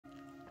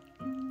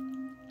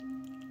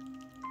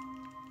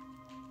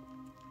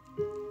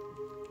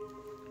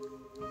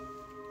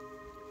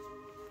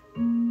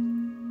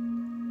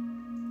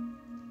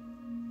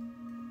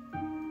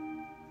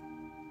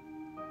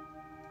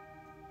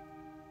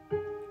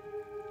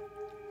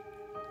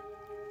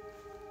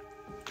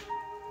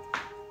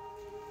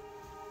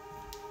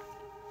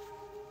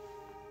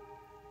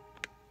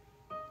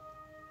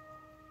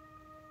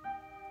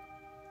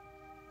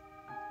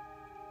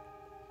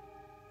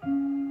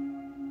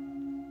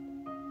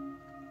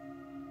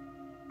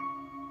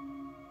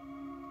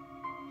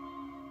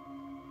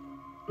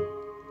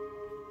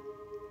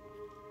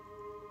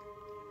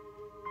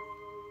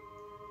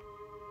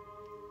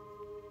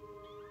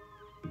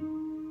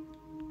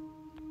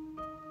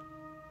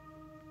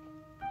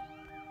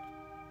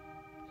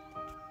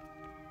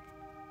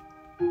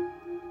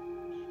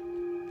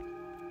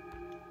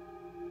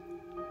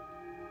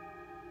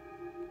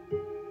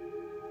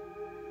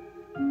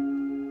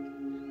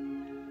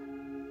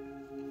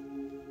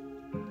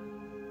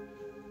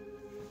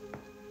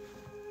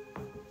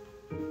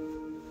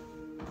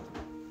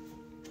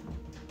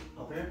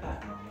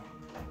back, Mama.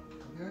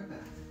 I'll be right back.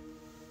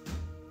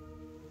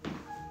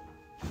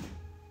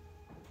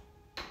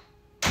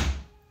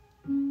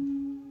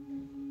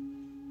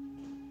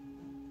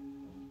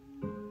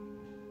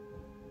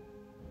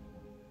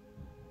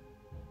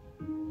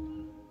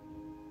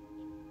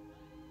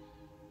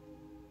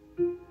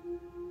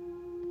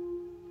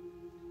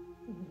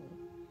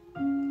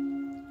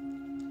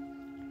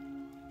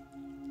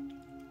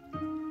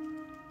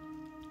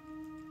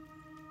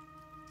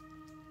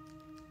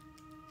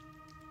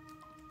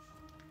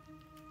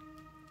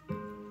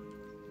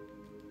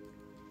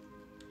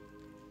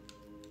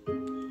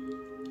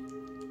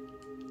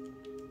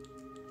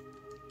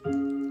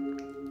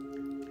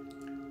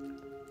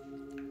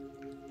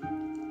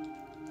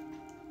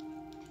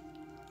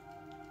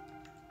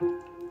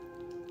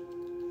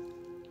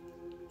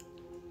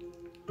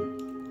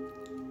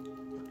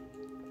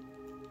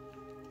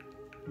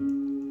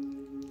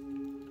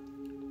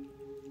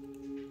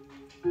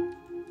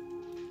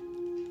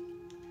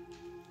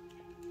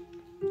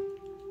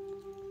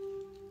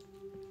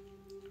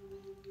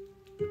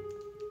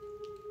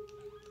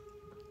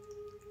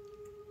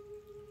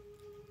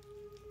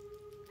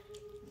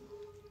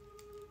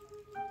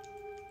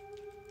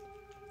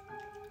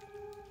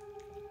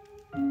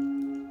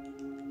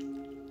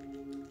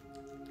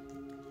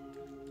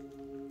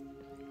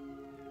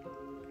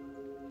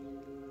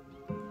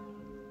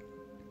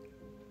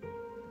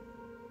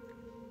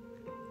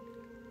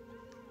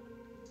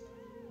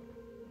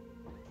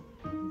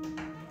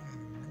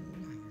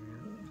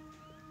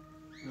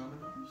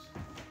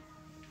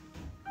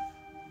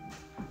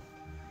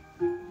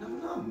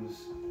 Num-nums.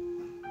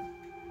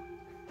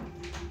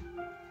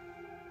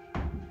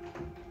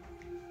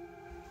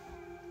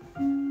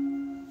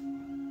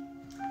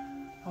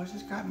 I was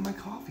just grabbing my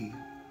coffee.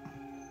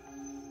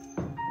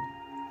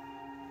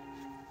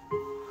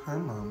 Hi,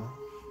 Mama.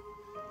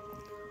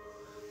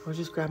 I was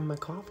just grabbing my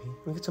coffee.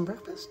 Wanna get some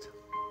breakfast?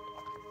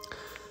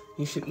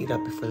 You should eat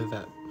up before the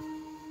vet.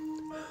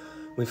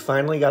 We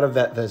finally got a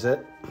vet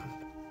visit.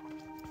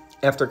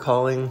 After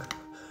calling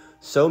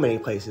so many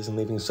places and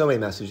leaving so many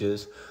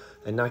messages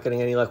and not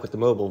getting any luck with the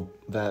mobile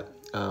vet,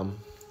 come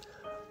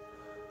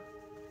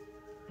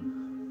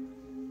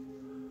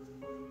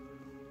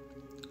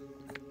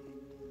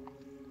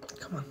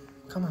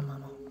on,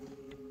 Mama.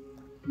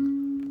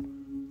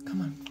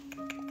 Come on.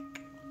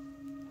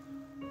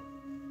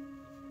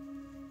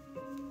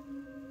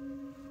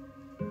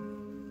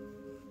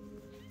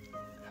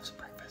 Have some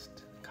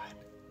breakfast. Go ahead.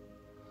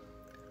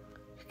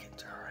 Your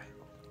kittens are all right.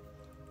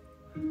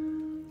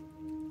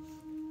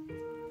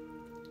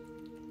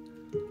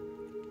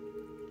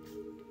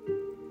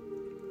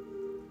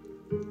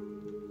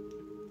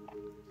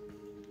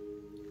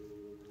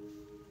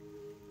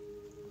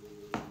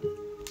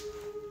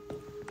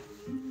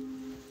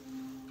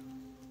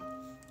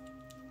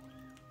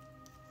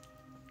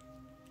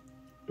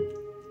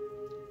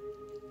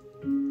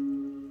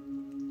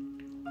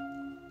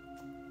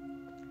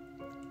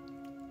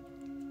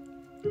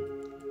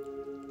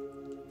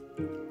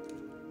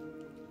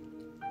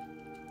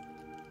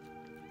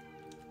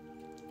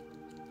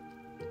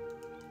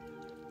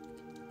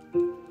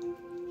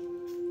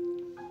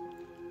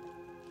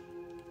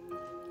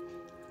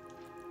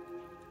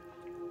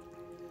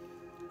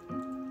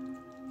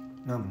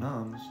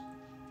 Num-nums.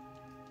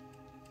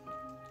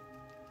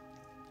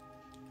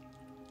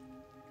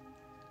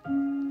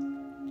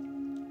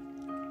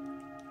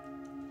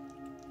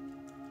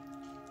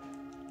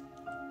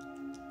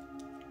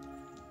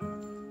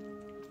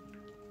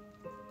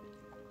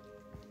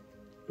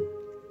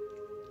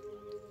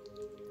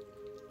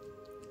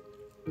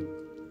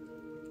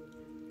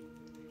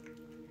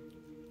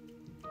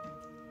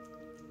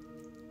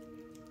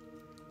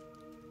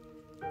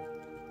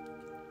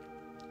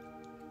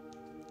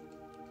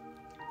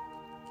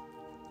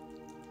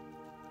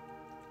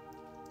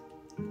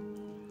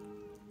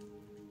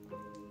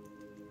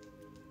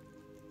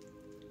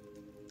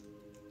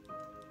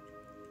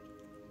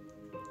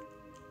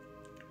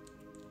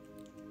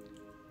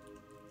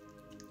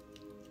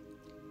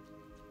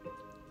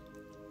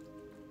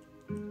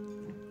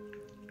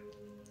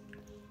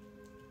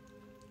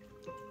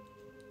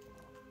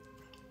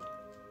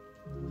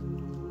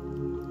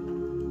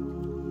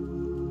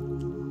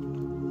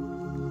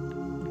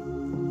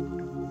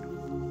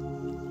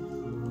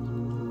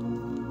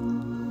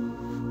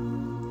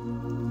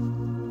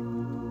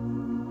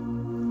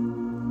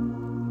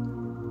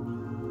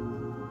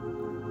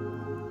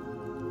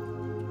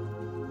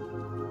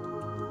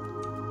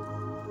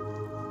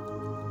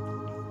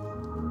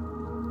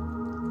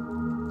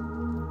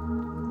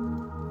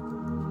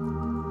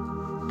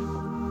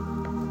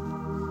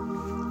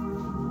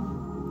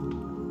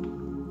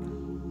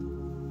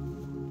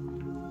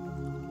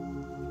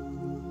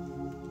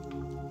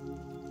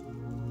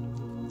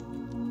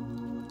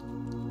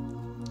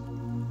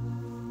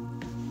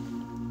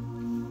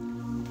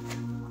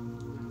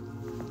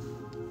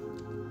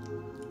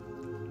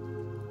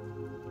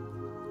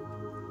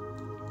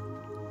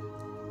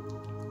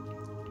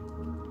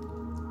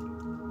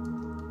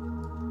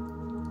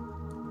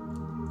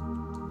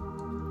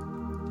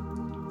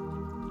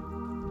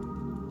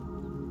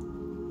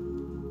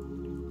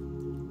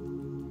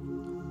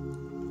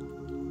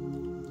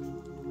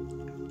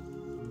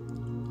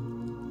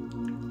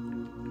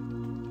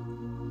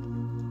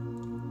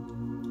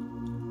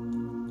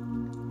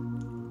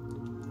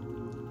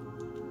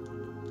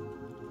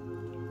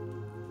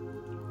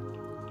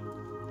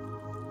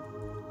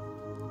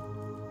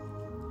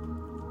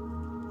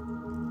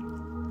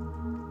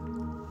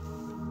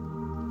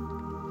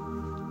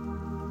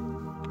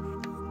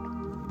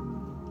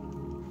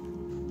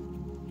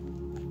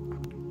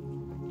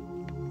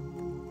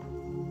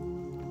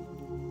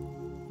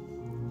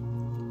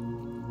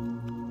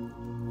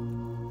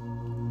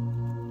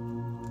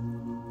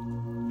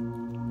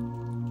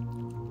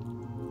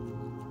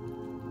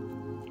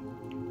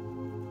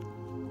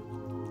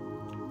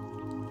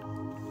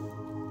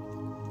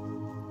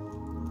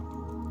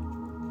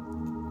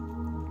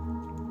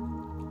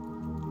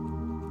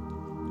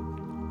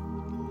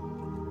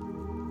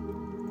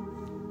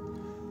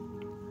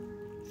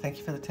 Thank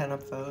you for the 10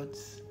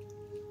 upvotes.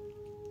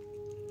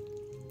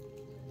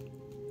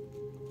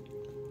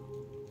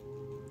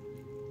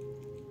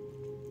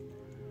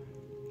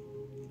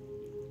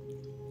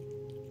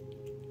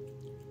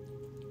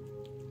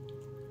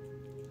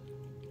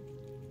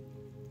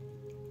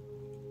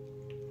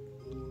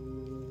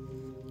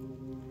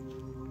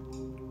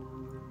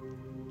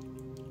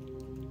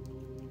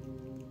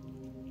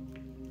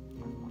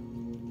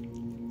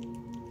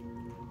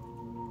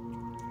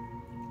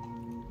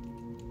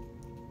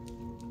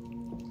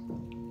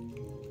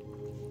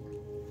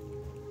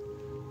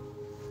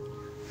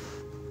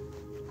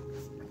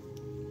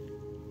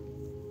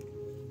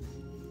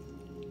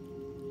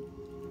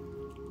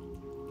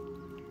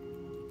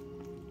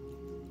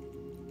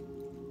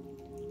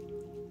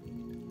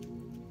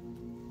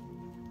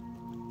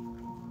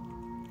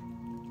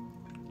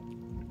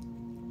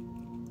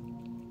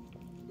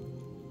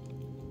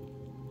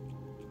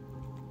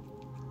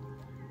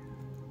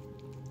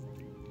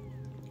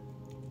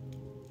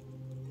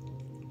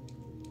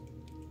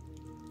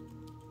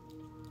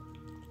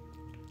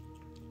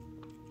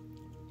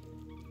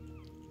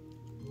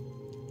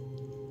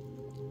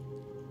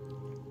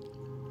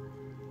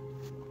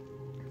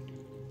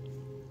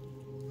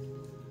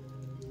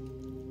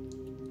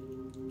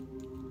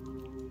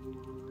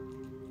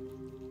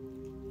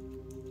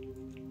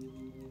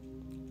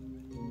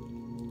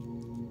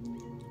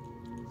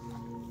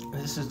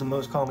 This is the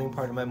most calming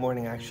part of my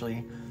morning,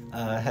 actually.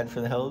 Head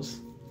for the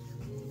hills.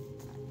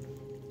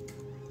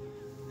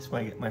 This is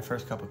when I get my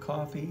first cup of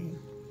coffee.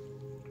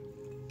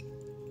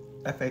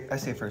 I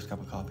say first cup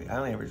of coffee. I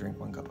only ever drink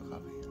 1 cup of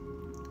coffee.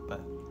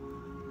 But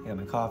I got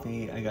my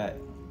coffee. I get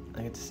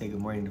to say good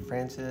morning to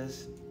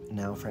Francis.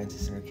 Now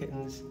Francis and her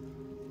kittens.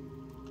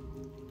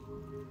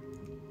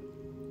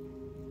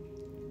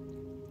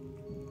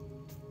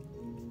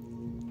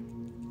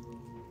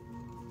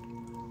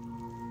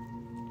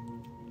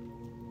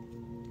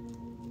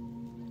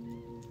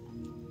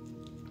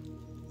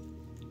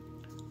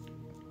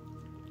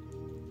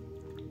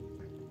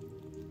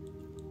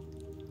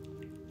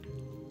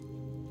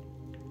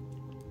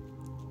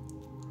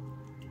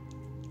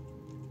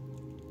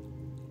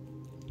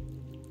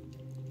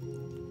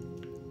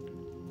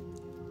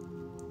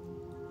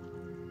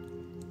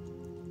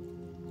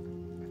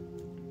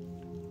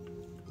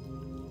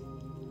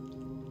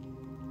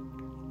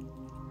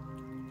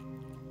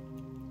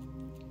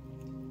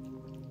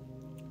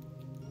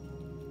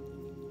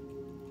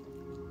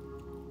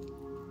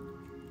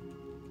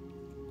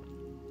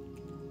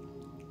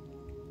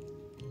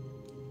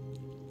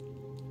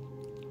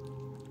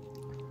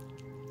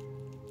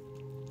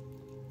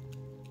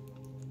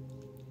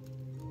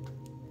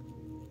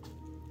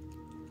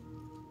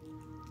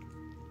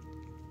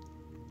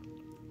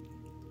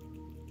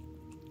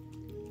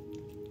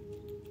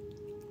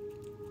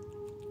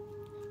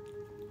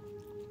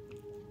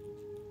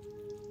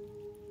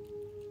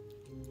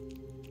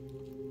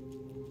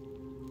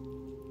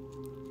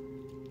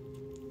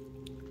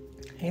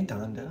 Hey,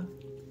 Donda.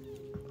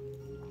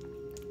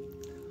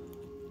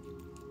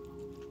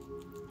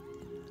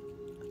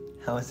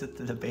 How is it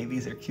that the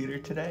babies are cuter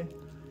today?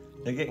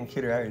 They're getting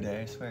cuter every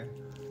day, I swear.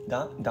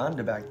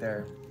 Donda back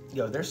there.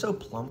 Yo, they're so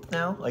plump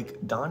now. Like,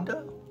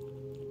 Donda's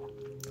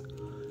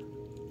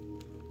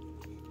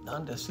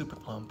super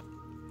plump.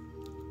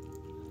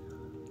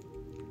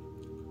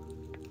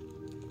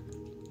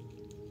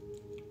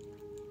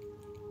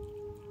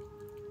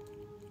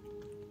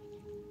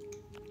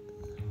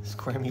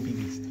 Squirmy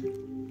babies.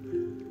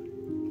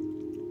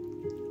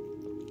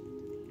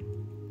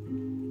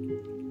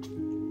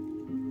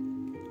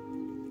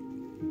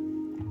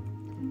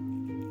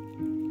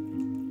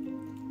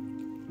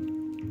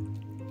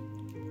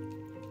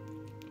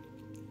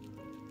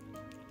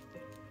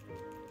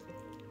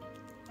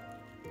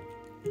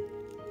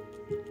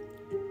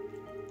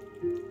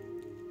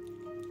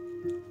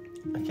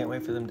 I can't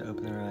wait for them to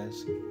open their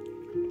eyes.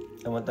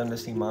 I want them to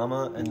see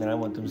Mama, and then I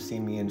want them to see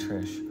me and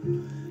Trish.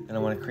 And I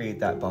want to create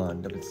that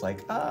bond of it's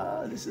like,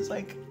 this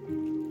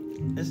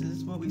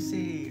is what we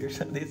see, or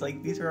something. It's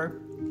like, these are our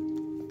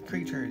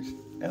creatures.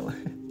 Hey,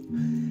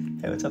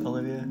 what's up,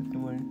 Olivia? Good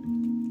morning.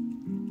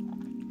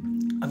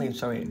 I mean,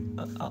 sorry,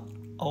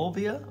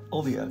 Olvia?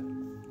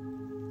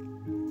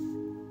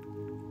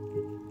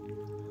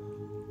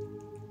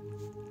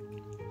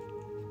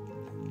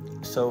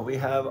 So we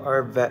have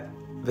our vet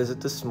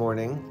visit this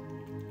morning.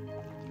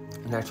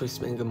 And actually,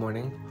 good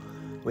morning.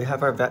 We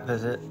have our vet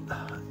visit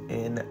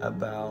in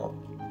about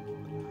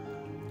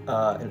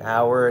an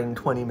hour and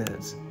 20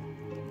 minutes.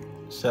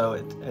 So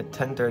at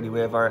 10:30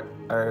 we have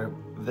our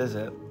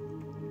visit.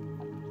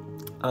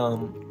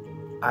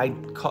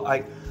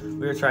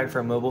 We were trying for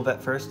a mobile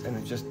vet first, and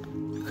it just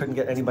couldn't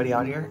get anybody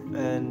out here.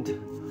 And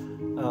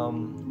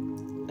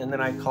then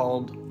I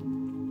called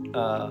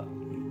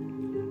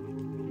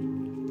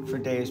for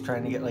days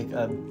trying to get like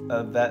a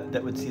vet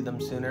that would see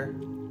them sooner,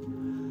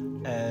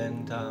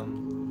 and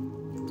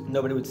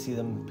nobody would see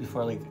them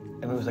before like,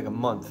 I mean, it was like a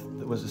month.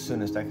 It was the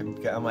soonest I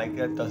could get. I'm like,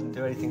 that doesn't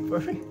do anything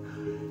for me.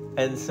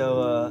 And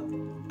so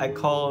I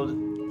called,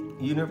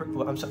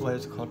 well, I'm sorry, what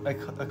is it called? I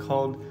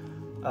called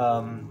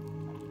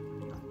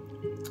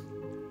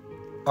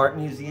Art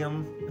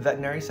Museum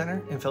Veterinary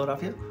Center in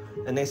Philadelphia,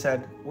 and they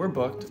said, we're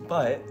booked,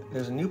 but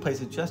there's a new place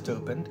that just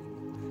opened,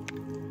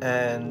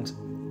 and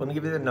let me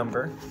give you the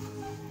number.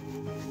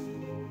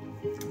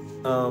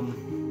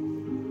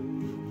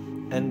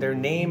 And their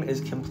name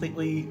is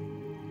completely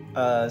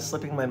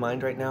slipping my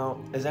mind right now.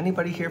 Is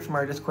anybody here from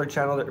our Discord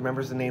channel that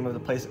remembers the name of the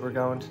place that we're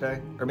going today?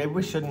 Or maybe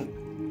we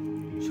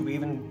shouldn't. Should we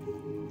even?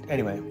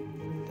 Anyway,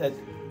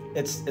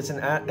 it's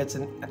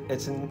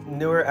a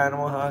newer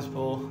animal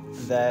hospital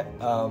that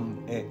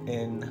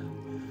in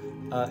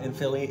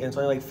Philly. And it's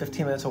only like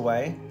 15 minutes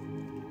away,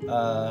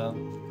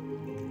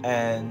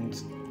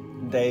 and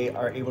they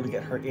are able to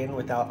get her in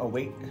without a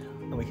wait,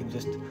 and we can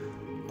just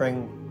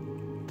bring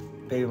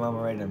baby mama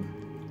right in.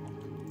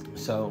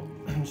 So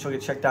she'll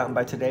get checked out, and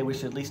by today we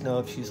should at least know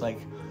if she's like,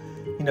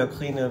 you know,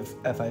 clean of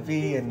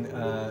FIV and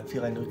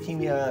feline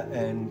leukemia,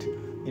 and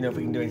you know, if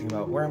we can do anything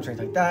about worms or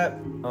anything like that.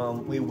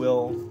 We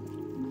will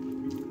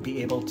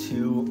be able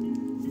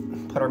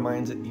to put our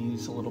minds at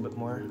ease a little bit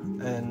more,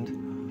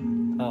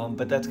 and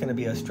but that's going to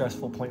be a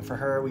stressful point for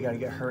her. We got to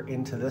get her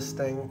into this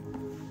thing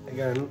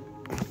again,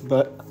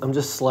 but I'm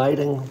just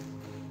sliding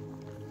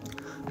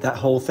that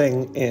whole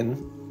thing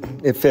in.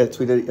 It fits.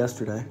 We did it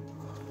yesterday.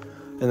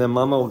 And then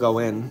mama will go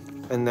in,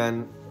 and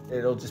then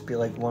it'll just be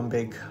like one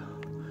big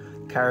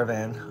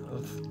caravan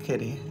of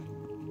kitty.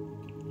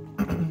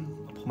 I'll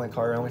pull my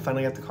car around. We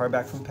finally got the car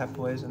back from Pep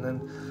Boys, and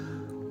then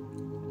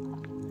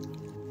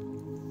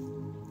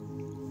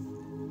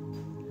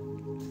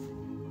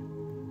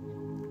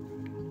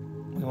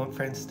we want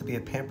Frances to be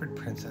a pampered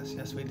princess.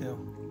 Yes, we do.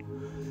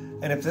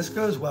 And if this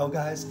goes well,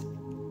 guys,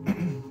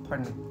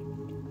 pardon me.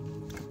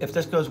 If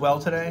this goes well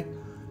today,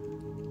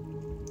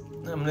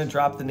 I'm gonna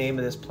drop the name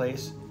of this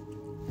place.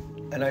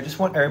 And I just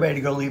want everybody to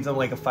go leave them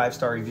like a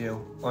 5-star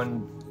review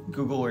on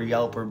Google or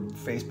Yelp or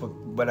Facebook,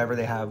 whatever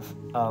they have,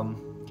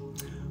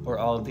 or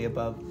all of the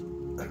above.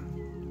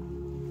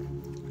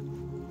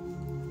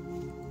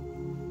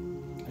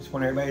 I just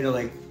want everybody to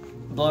like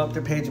blow up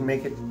their page and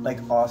make it like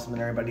awesome,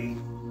 and everybody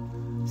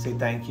say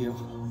thank you.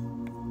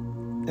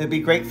 It'd be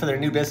great for their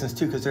new business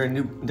too, because they're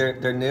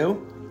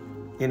new,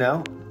 you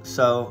know.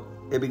 So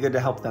it'd be good to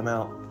help them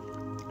out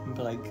and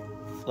be like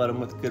flood them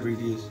with good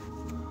reviews.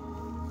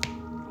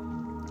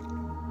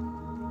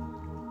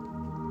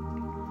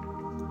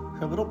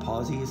 Her little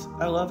pawsies.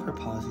 I love her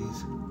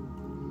pawsies.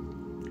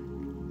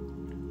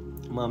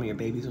 Mommy, your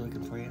babies are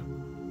looking for you.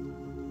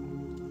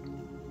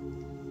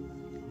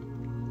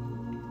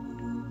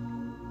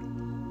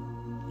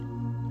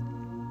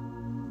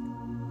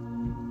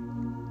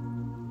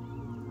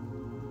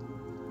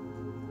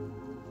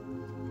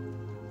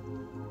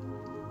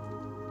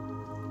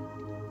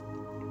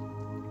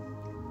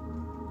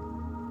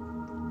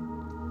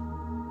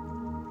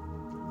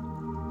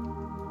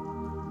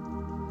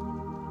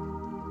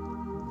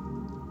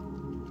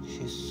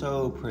 She's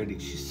so pretty.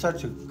 She's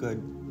such a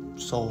good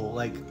soul.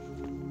 Like,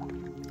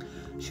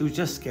 she was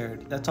just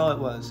scared. That's all it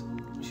was.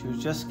 She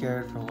was just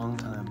scared for a long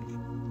time.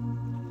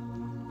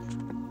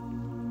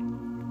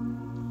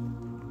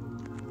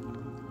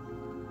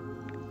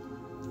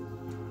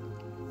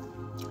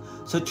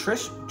 So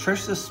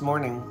Trish this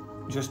morning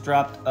just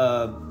dropped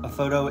a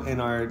photo in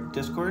our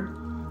Discord,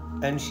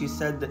 and she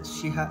said that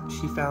she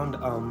found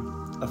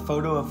a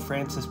photo of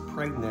Frances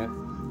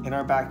pregnant in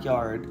our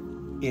backyard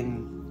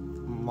in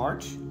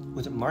March.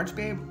 Was it March,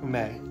 babe, or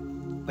May?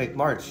 Wait,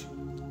 March.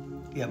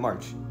 Yeah,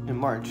 March. In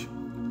March.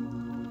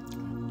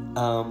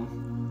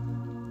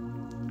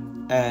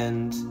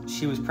 And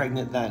she was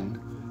pregnant then.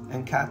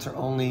 And cats are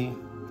only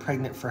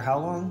pregnant for how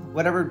long?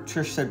 Whatever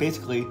Trish said,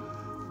 basically,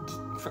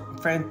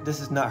 this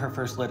is not her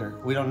first litter.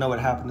 We don't know what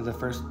happened to the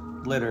first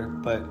litter,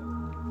 but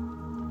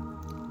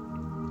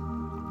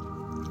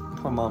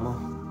poor mama.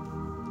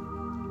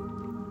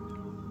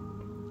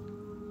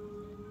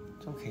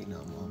 It's okay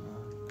now, mama.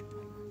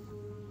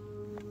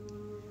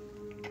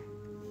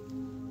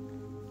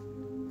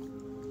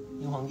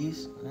 You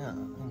hungies? Yeah, I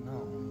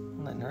know.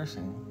 I'm not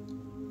nursing.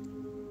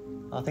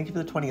 Oh, thank you for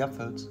the 20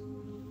 upvotes.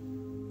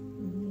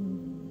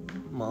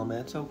 Mama,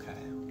 it's okay.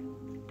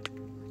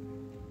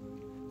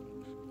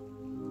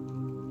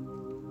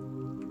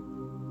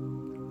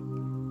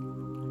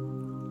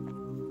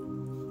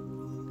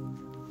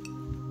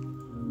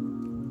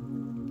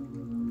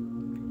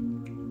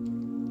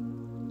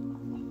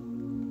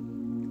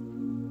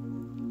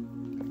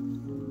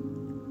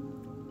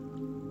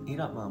 Eat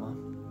up, mama.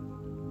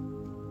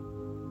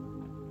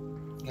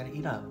 You gotta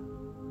eat up.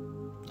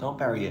 Don't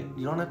bury it.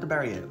 You don't have to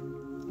bury it.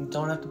 You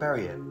don't have to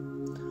bury it.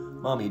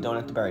 Mommy, you don't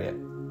have to bury it.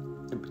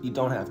 You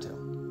don't have to.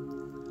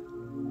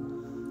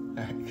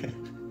 Alright, good.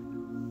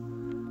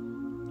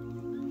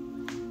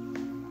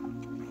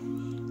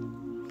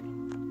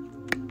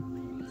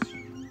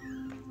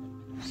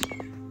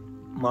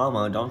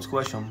 Mama, don't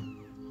squish them.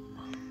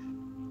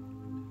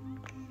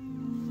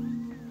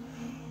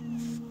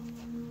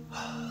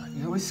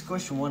 You always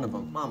squish one of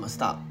them. Mama,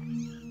 stop.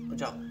 Good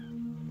job.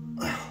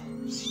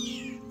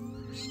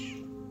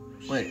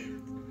 Wait.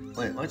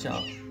 Wait, watch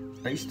out.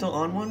 Are you still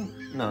on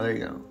one? No, there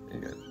you go.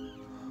 You're good.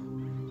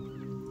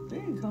 There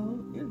you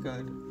go. You're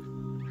good.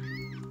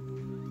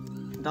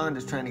 Dawn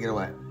just trying to get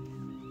away.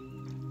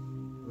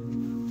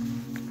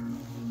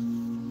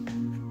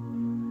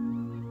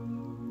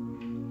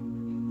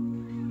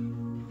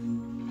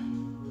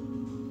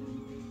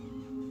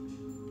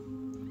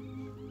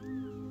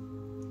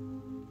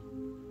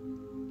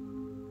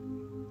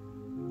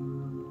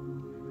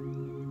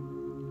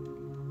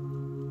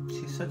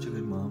 She's such a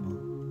good mama.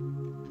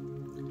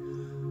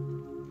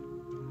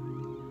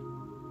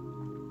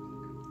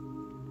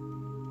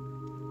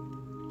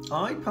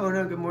 Hi,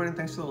 Pono. Good morning.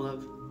 Thanks for the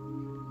love.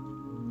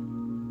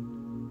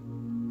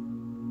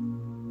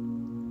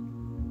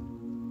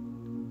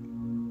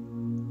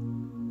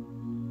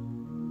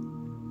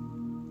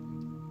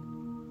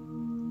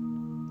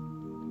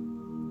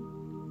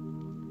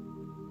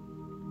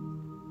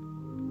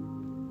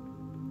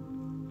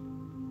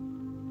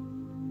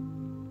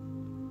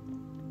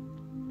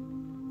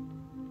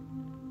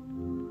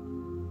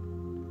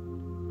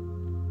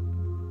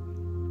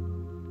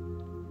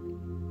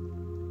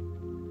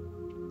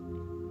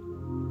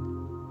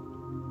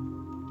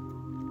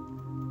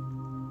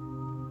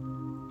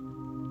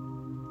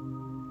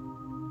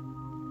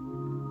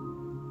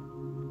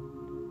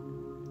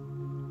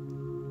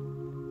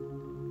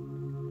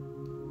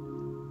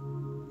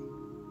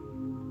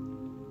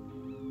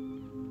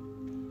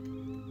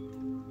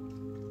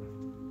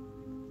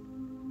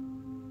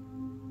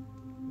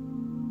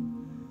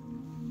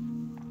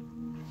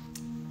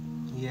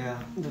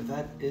 Yeah, the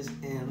vet is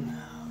in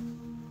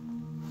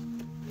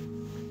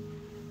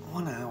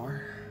 1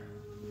 hour.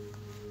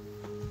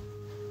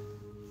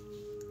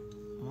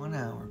 1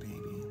 hour,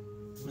 baby.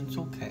 It's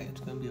okay. It's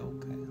gonna be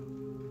okay.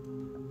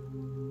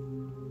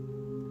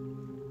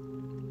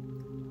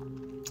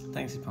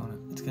 Thanks, Epona.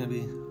 It's gonna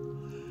be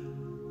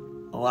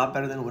a lot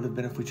better than it would have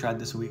been if we tried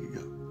this a week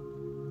ago.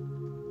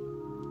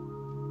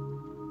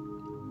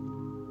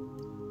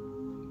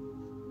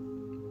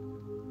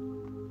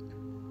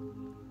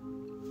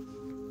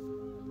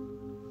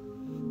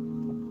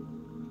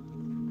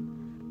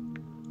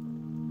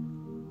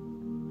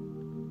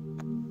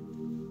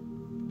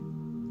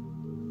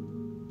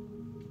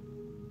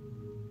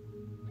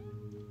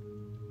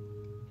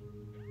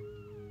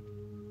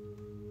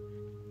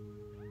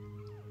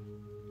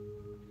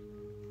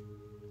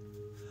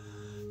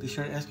 Be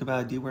sure to ask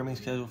about a deworming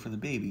schedule for the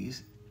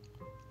babies.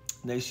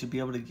 They should be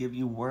able to give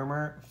you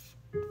wormer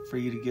for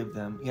you to give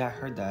them. Yeah, I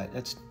heard that.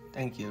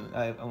 Thank you.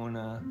 I want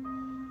to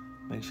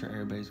make sure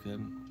everybody's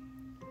good.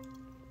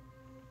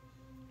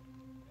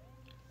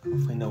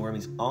 Hopefully no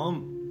wormies.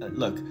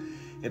 Look,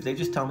 if they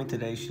just tell me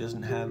today she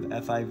doesn't have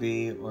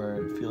FIV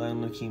or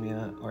feline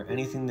leukemia or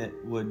anything that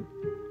would,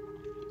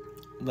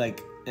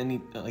 like,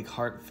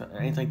 heart or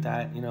anything like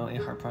that, any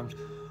heart problems,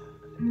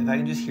 if I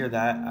can just hear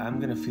that, I'm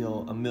gonna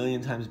feel a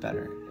million times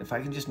better. If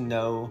I can just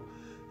know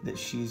that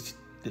she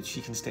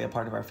can stay a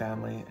part of our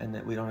family and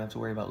that we don't have to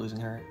worry about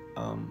losing her,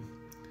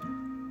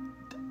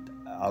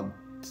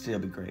 it'll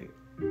be great.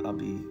 I'll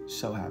be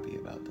so happy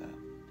about that.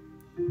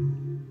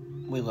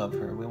 We love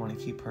her. We want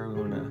to keep her. We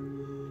want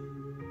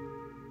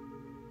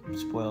to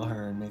spoil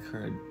her and make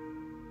her a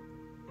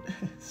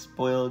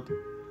spoiled,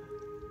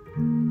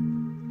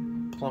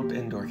 plump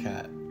indoor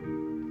cat.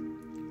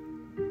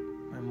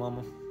 My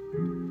mama.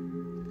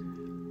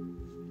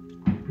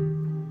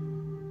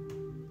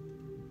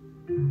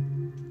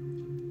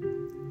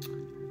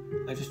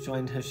 I just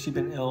joined. Has she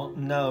been ill?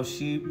 No,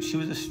 she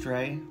was a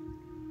stray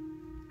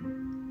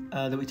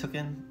that we took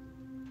in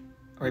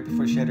right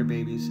before she had her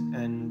babies,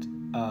 and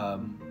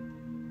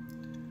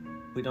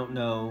we don't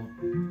know.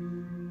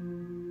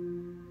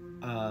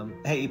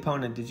 Hey,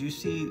 Epona, did you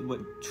see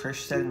what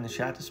Trish said in the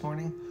chat this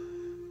morning?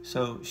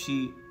 So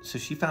she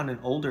found an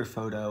older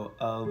photo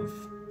of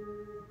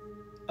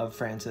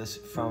Frances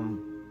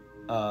from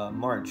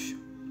March,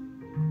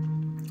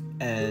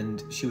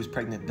 and she was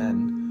pregnant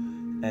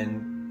then,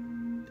 and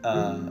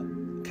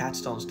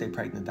cats don't stay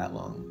pregnant that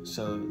long,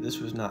 so this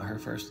was not her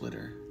first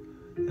litter,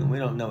 and we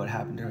don't know what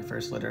happened to her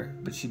first litter,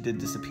 but she did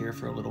disappear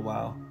for a little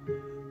while,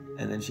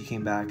 and then she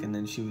came back, and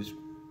then she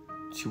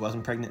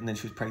wasn't pregnant, and then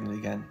she was pregnant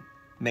again,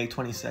 May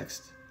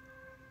 26th.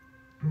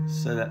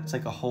 So that's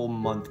like a whole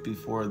month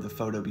before the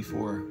photo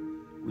before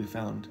we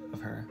found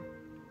of her.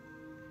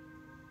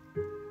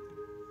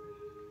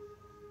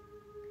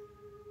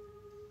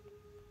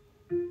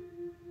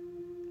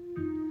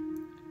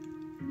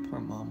 Poor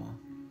mama.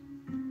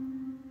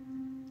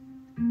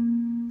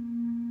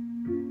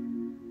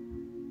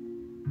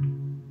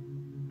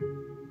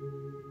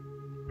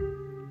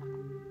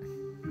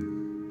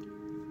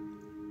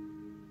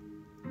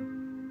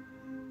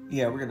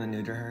 Yeah, we're gonna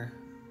neuter her.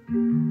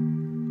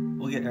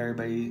 We'll get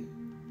everybody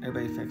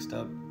fixed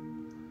up.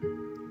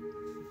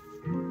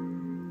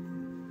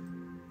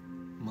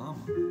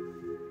 Mama.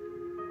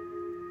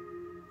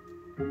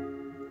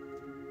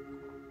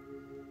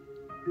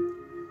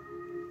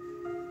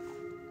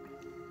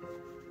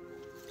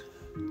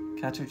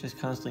 Cats are just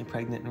constantly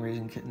pregnant and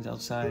raising kittens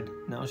outside.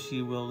 Now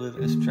she will live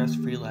a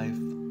stress-free life.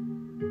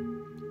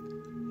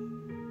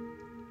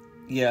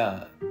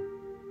 yeah,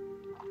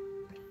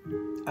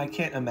 I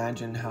can't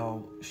imagine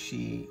how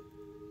she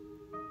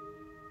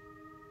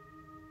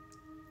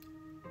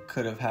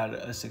could have had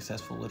a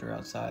successful litter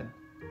outside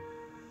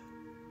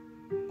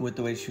with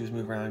the way she was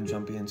moving around,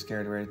 jumpy and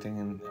scared of everything,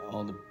 and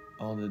all the.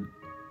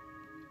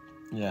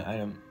 Yeah, I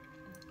don't.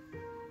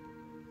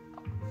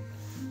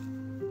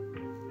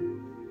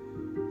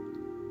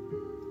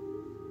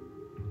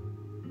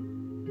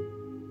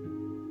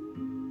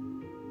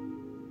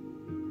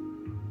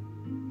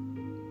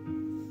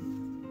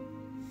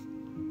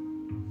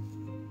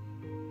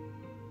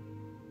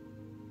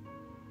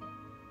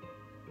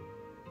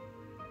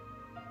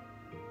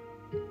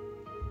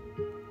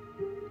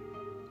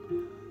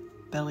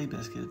 Belly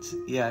biscuits.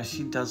 Yeah,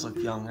 she does look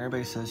young.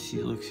 Everybody says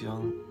she looks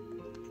young.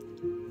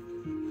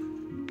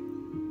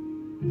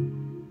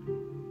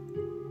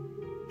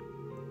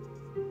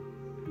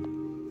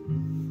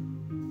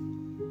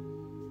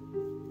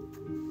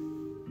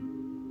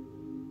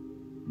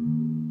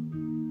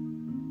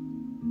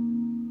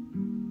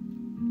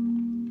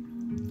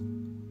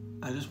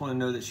 I just want to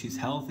know that she's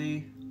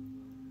healthy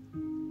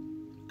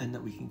and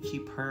that we can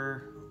keep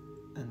her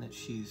and that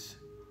she's,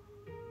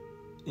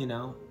 you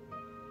know,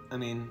 I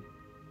mean,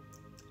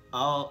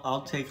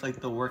 I'll take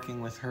like the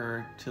working with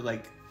her to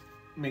like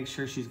make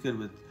sure she's good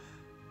with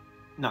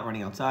not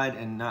running outside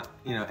and not,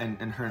 you know,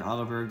 and her and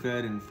Oliver are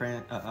good and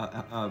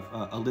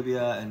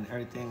Olivia and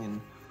everything,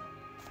 and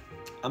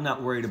I'm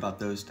not worried about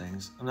those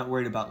things. I'm not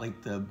worried about like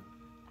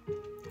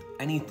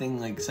anything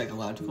like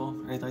psychological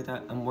or anything like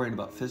that. I'm worried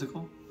about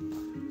physical.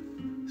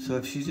 So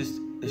if she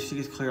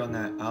gets clear on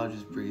that, I'll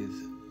just breathe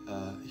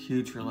a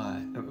huge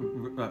breath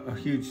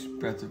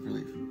of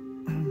relief.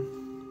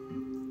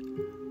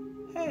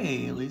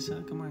 Hey,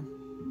 Lisa, good morning.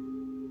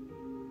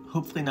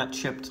 Hopefully not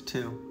chipped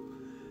too.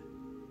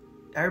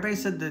 Everybody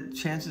said that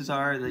chances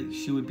are that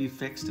she would be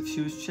fixed if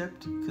she was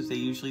chipped, because they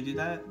usually do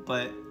that,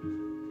 but,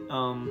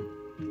 oh,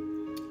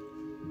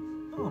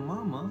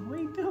 Mama, what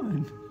are you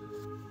doing?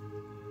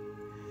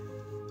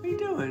 What are you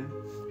doing?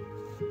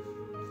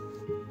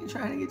 You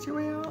trying to get your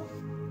way out?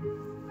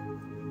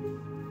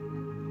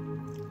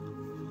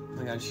 Oh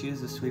my God, she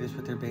is the sweetest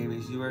with her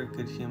babies. You are a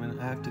good human.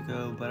 I have to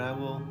go, but I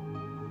will.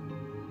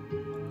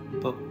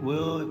 But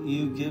will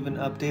you give an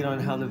update on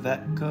how the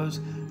vet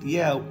goes?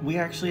 Yeah, we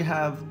actually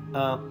have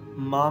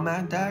Mom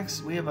at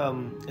Dax. We have a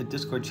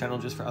Discord channel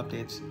just for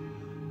updates.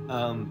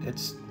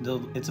 It's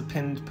a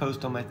pinned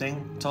post on my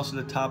thing. It's also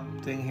the top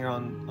thing here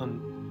on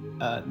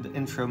the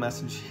intro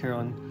message here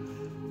on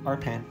our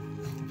pan.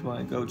 If you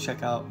want to go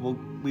check out,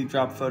 we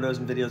drop photos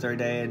and videos every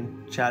day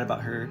and chat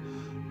about her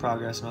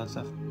progress and all that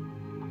stuff.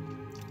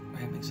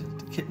 Right, makes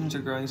sense. The kittens are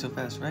growing so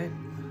fast, right?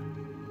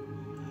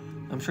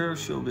 I'm sure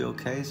she'll be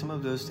okay. Some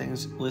of those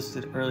things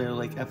listed earlier,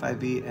 like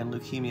FIV and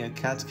leukemia,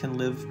 cats can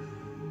live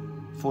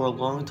for a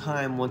long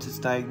time once it's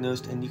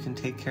diagnosed, and you can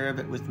take care of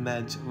it with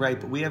meds. Right,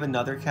 but we have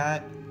another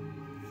cat.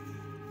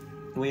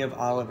 We have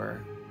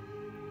Oliver.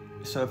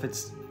 So if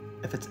it's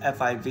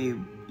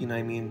FIV, you know what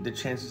I mean, the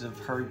chances of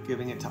her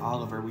giving it to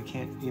Oliver, we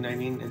can't, you know what I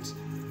mean? It's,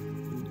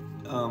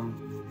 I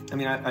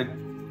mean,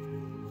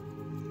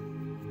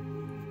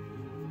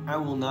 I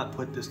will not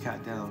put this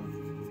cat down.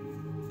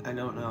 I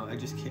don't know. I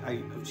just can't.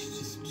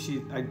 She's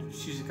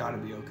just got to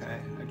be okay.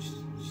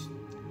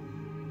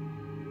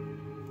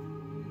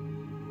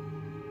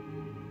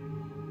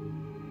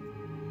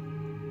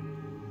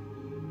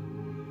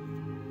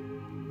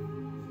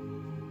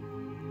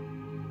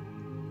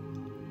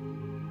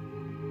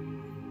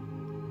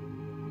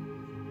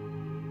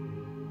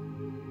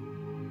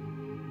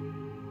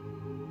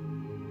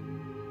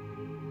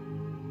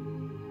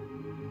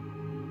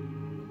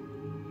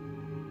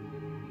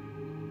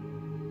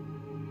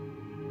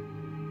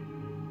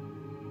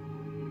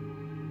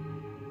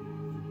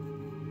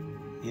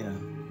 Yeah.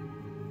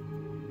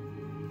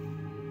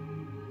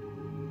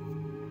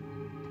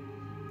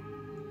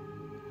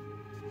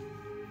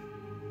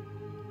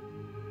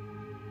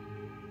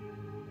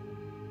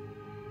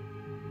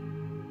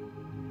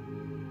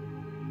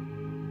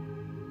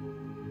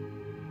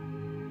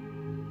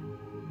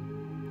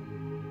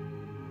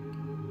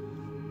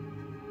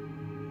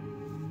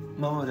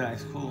 Momo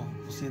dies, cool.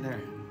 We'll see you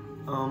there.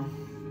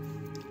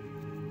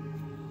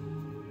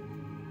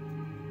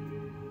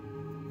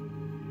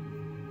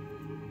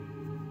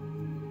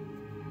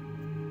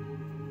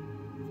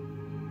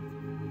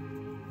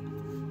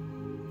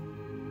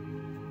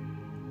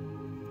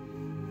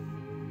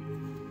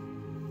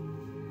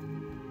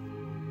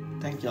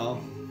 Thank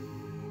y'all.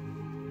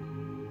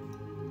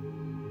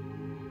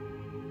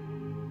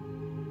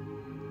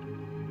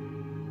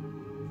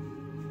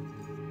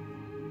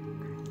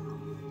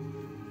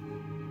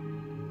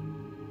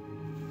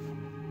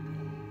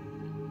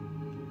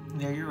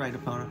 Yeah, you're right,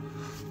 Epona.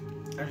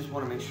 I just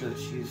want to make sure that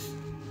she's...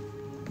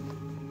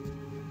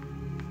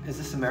 Is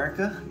this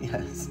America?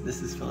 Yes,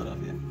 this is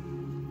Philadelphia.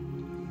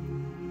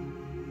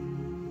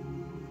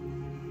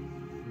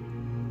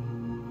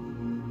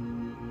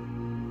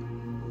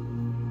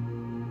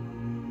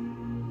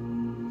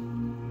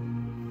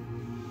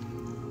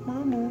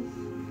 Mama.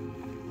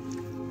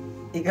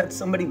 You got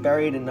somebody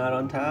buried and not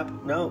on tap?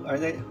 No, are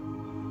they?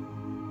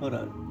 Hold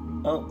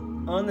on. Oh,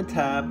 on the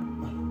tab.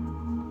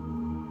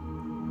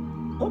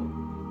 Oh,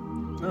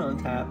 not on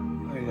tap.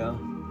 There you go.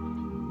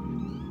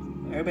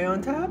 Everybody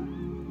on tap?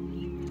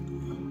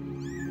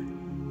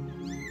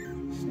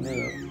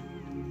 Snoo.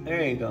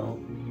 There you go.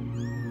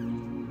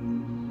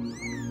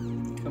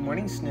 Good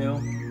morning, Snoo.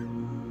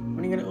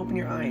 When are you gonna open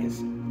your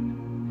eyes?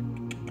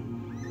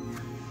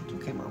 It's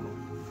okay, Mama.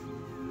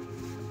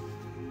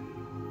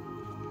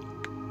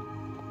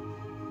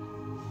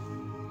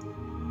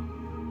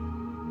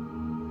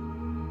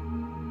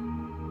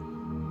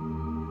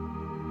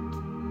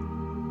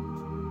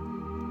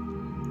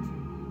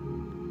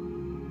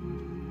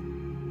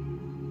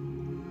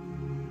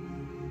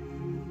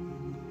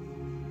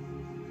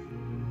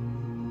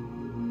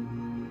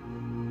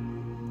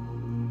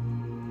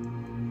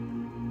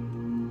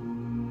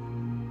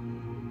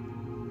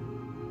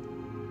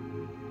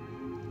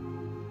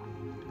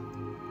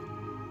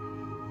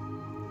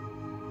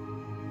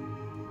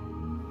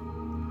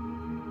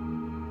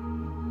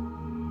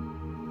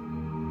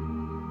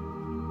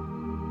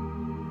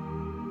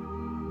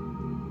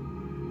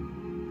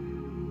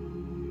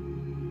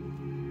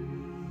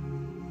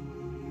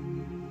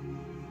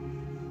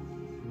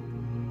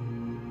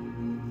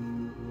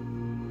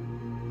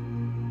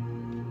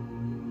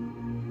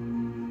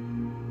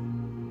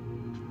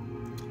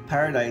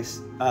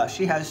 Paradise,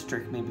 she has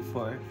struck me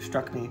before. She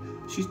struck me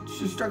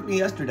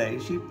yesterday.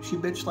 She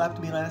bitch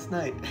slapped me last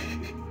night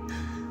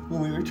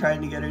when we were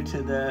trying to get her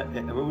to the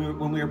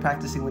when we were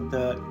practicing with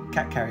the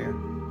cat carrier.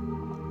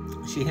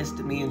 She hissed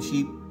at me, and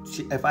she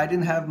if I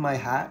didn't have my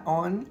hat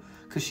on,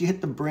 because she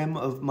hit the brim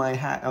of my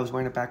hat. I was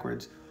wearing it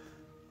backwards.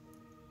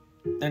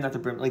 And not the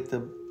brim, like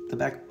the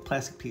back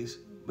plastic piece.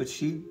 But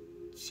she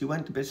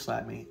went to bitch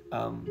slap me.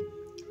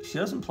 She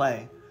doesn't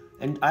play.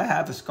 And I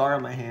have a scar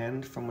on my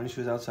hand from when she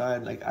was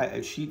outside. Like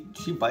she's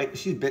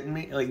bitten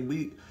me. Like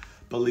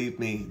believe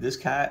me, this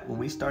cat, when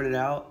we started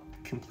out,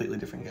 completely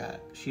different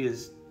cat. She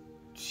was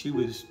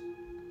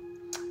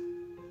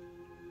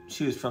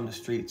from the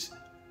streets.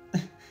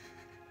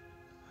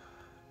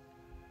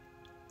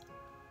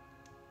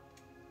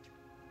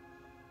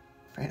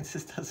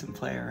 Francis doesn't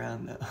play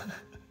around though.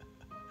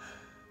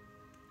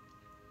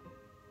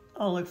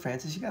 Oh look,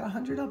 Francis, you got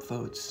 100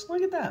 upvotes.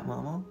 Look at that,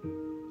 Mama.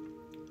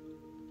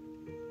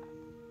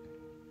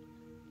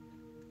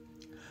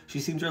 She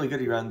seems really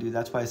good around, dude.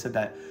 That's why I said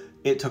that.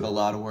 It took a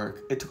lot of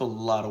work. It took a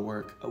lot of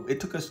work. It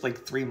took us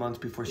like 3 months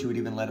before she would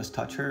even let us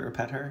touch her or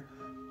pet her.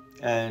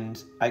 And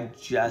I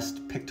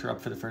just picked her up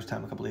for the first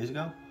time a couple days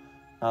ago.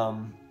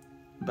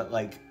 But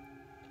like,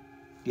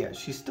 yeah,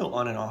 she's still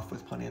on and off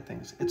with plenty of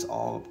things. It's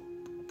all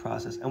a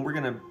process. And we're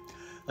gonna,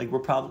 like, we're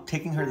probably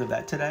taking her to the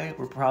vet today.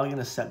 We're probably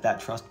gonna set that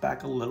trust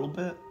back a little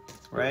bit,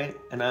 right?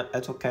 And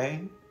that's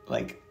okay.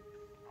 Like,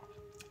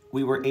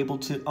 we were able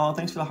to, oh,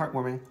 thanks for the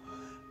heartwarming.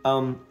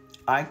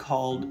 I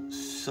called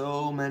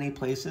so many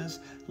places,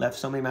 left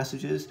so many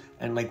messages,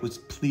 and like was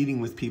pleading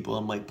with people.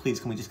 I'm like, please,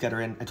 can we just get her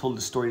in? I told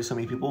the story to so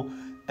many people,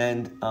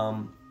 and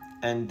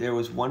there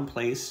was one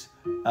place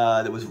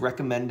that was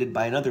recommended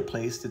by another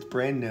place that's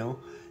brand new,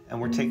 and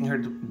we're taking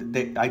her.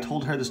 I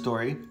told her the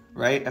story,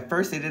 right? At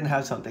first, they didn't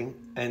have something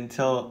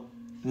until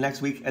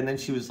next week, and then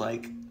she was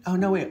like, oh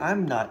no, wait,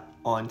 I'm not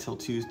on till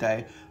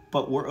Tuesday,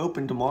 but we're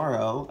open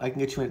tomorrow. I can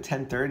get you in at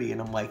 10:30, and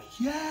I'm like,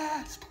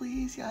 yes,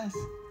 please, yes.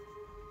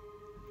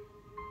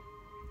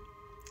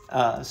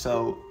 Her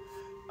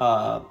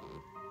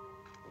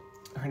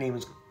name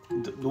is,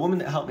 the woman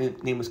that helped me,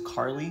 name was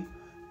Carly,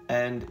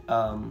 and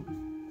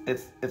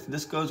if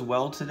this goes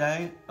well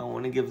today, I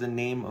want to give the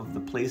name of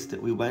the place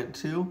that we went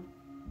to,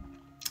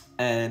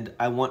 and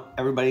I want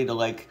everybody to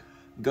like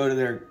go to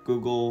their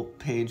Google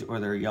page or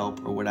their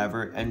Yelp or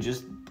whatever, and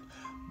just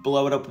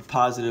blow it up with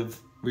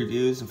positive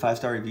reviews and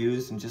 5-star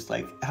reviews, and just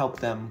like help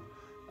them.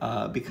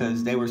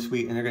 Because they were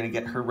sweet, and they're going to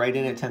get her right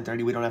in at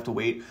 10:30. We don't have to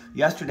wait.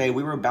 Yesterday,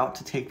 we were about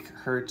to take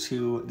her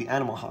to the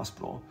animal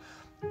hospital.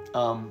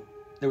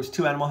 There was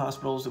 2 animal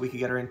hospitals that we could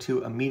get her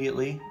into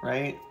immediately,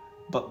 right?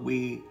 But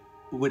we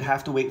would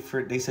have to wait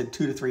for, they said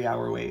 2 to 3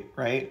 hour wait,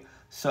 right?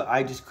 So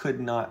I just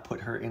could not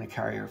put her in a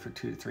carrier for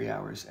 2 to 3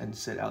 hours and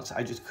sit outside.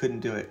 I just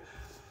couldn't do it.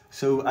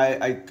 So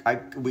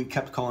we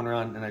kept calling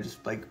around, and I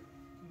just like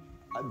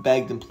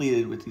begged and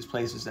pleaded with these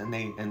places,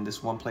 and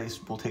this one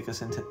place will take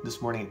us in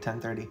this morning at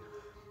 10:30.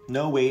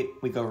 No wait,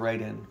 we go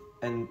right in,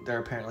 and they're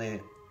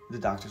apparently, the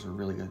doctors are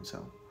really good,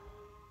 so.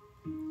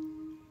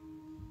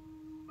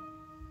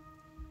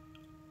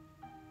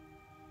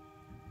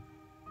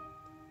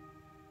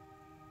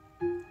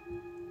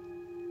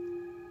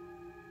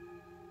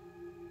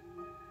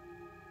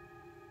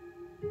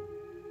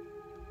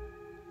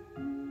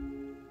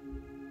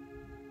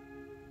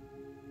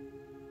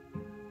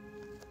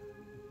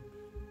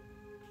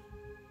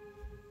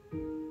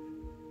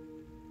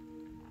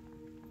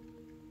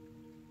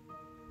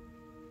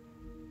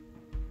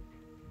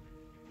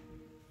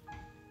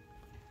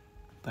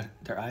 But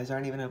their eyes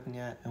aren't even open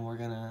yet, and we're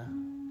gonna...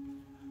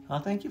 Oh,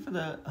 thank you for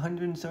the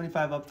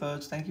 175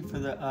 upvotes. Thank you for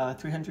the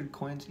 300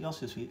 coins. You're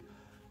so sweet.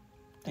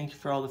 Thank you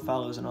for all the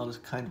follows and all those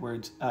kind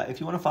words. If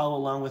you want to follow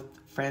along with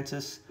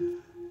Frances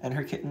and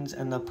her kittens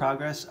and the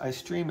progress, I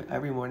stream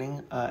every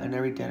morning and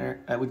every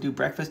dinner. We do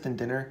breakfast and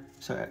dinner,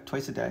 so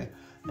twice a day.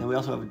 And we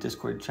also have a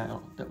Discord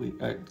channel that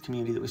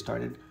community that we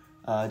started.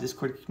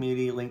 Discord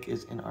community link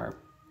is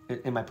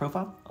in my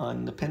profile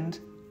on the pinned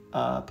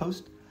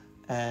post.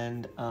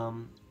 And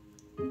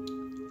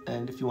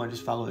if you want to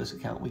just follow this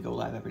account, we go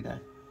live every day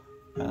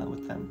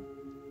with them.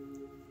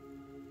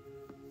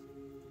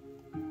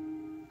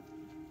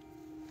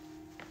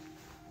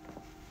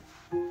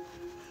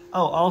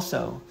 Oh,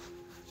 also,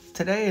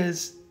 today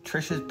is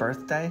Trish's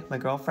birthday, my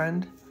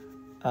girlfriend,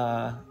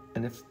 and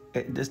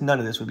none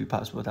of this would be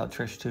possible without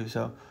Trish too.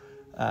 So,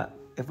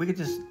 if we could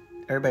just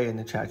everybody in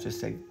the chat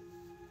just say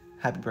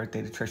happy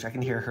birthday to Trish. I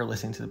can hear her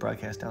listening to the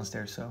broadcast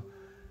downstairs. So.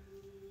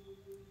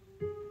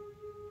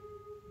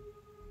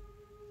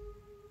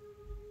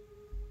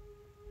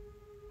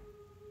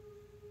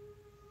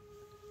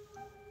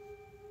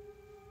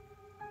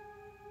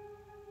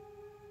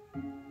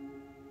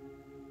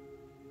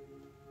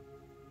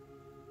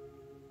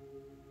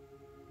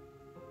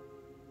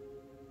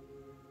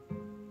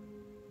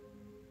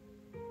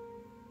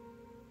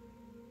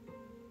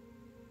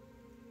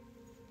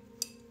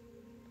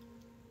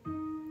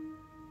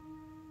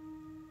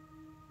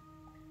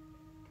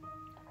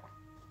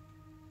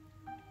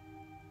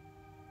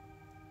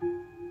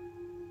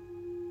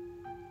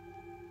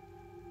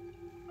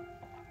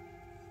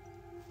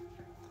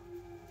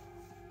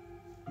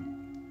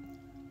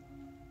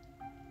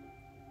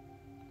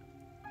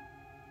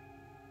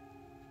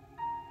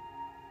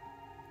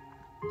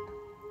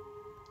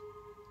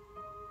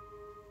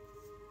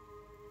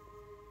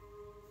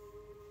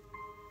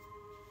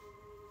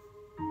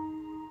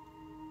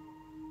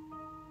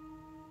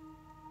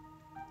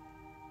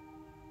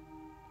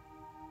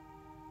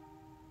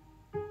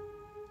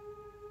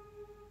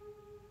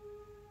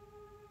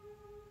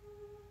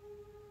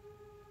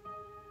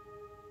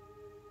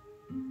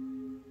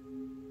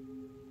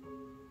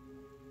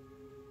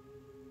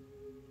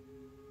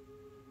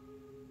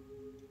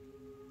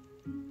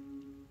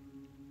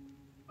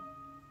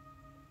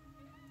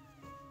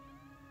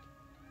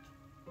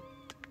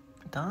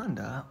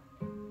 Donda?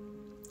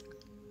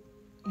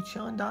 You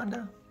chilling,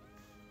 Donda?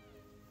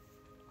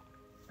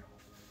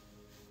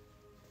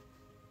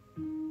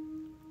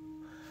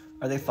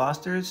 Are they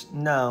fosters?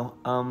 No.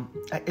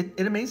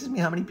 It amazes me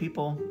how many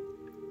people,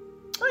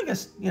 I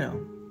guess,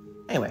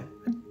 anyway,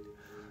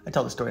 I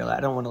tell the story a lot.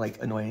 I don't want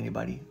to, annoy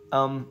anybody.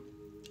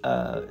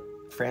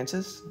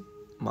 Frances,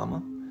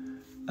 Mama,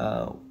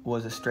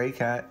 was a stray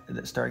cat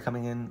that started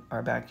coming in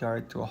our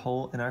backyard through a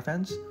hole in our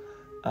fence.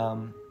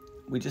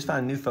 We just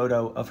found a new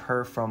photo of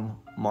her from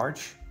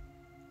March.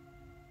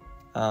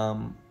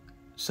 And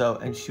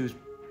she was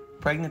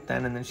pregnant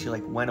then, and then she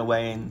went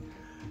away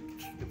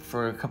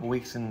for a couple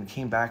weeks and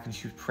came back, and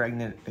she was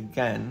pregnant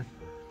again.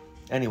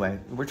 Anyway,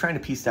 we're trying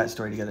to piece that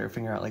story together,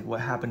 figure out what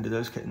happened to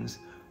those kittens.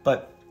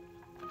 But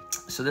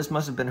so this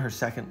must have been her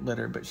second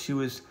litter, but she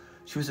was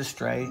a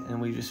stray, and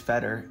we just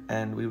fed her,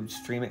 and we would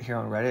stream it here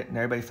on Reddit, and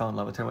everybody fell in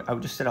love with her. I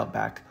would just sit out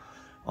back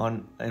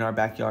in our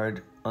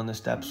backyard on the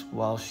steps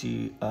while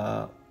she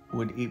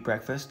would eat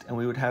breakfast, and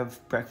we would have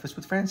breakfast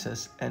with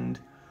Frances, and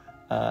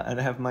I'd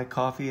have my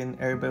coffee, and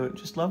everybody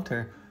just loved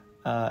her,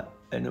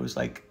 and it was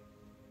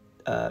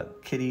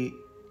kitty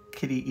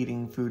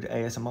eating food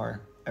ASMR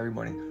every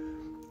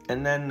morning.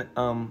 And then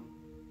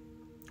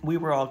we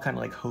were all kind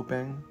of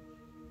hoping,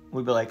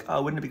 we'd be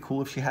oh, wouldn't it be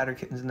cool if she had her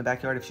kittens in the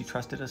backyard if she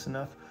trusted us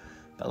enough?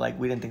 But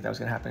we didn't think that was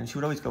gonna happen. She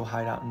would always go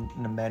hide out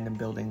in abandoned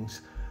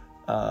buildings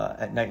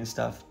at night and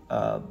stuff.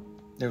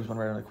 There was one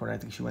right around the corner I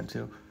think she went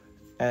to.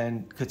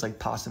 And it's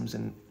possums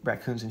and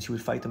raccoons, and she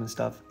would fight them and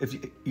stuff. If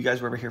you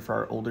guys were ever here for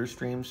our older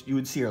streams, you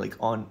would see her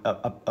on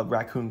a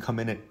raccoon come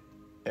in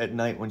at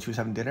night when she was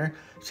having dinner.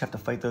 She'd have to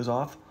fight those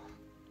off.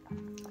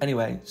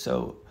 Anyway,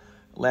 so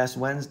last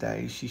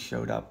Wednesday she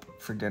showed up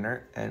for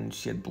dinner, and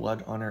she had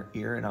blood on her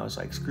ear, and I was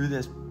like, screw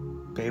this,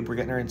 babe, we're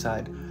getting her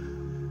inside.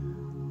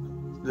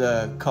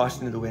 The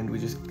caution of the wind, we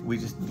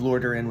just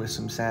lured her in with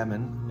some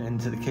salmon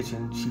into the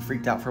kitchen. She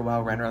freaked out for a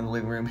while, ran around the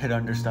living room, hid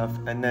under stuff,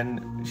 and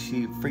then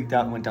she freaked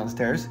out and went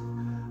downstairs.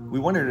 We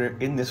wanted her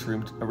in this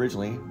room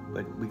originally,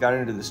 but we got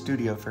her into the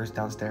studio first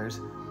downstairs,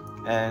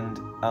 and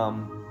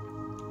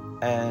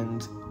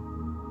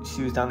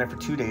she was down there for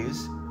 2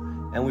 days,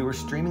 and we were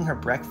streaming her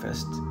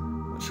breakfast.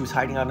 She was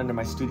hiding out under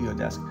my studio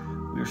desk.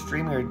 We were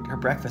streaming her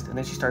breakfast, and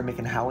then she started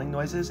making howling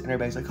noises, and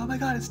everybody's like, oh my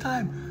god, it's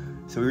time.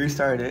 So we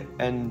restarted it,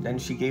 and then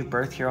she gave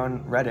birth here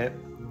on Reddit.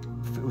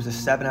 It was a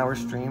 7-hour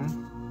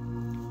stream.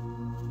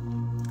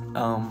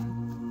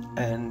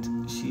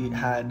 And she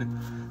had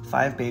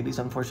 5 babies.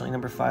 Unfortunately,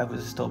 number 5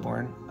 was a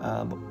stillborn.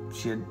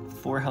 She had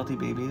 4 healthy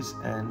babies,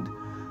 and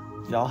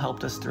y'all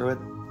helped us through it.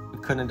 We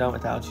couldn't have done it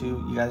without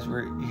you. You guys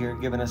were here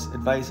giving us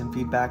advice and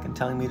feedback and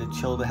telling me to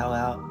chill the hell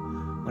out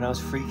when I was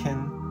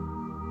freaking.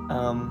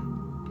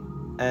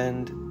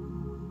 And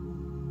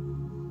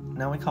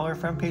now we call her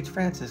front page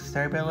Frances because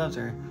everybody loves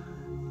her.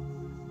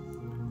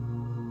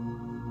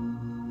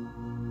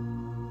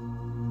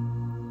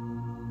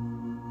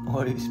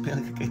 What, you speak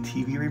like a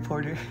TV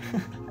reporter?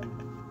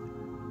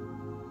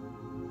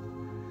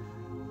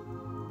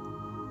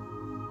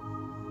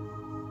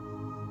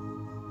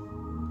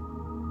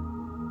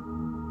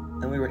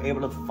 And we were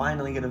able to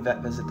finally get a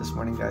vet visit this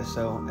morning, guys.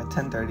 So at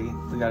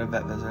 10:30, we got a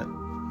vet visit.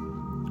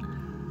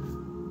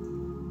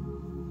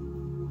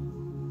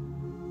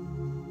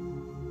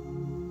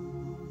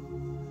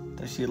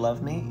 Does she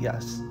love me?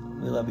 Yes,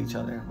 we love each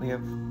other. We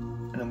have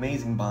an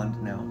amazing bond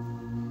now.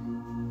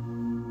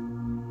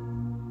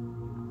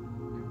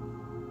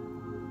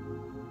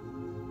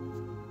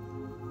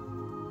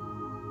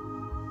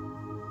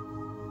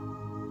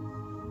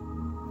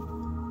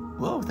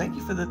 Whoa, thank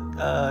you for the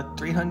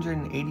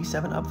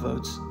 387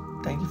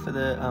 upvotes. Thank you for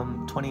the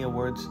 20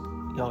 awards.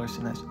 Y'all are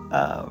so nice.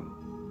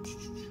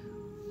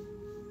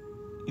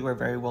 You are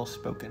very well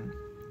spoken.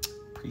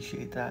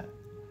 Appreciate that.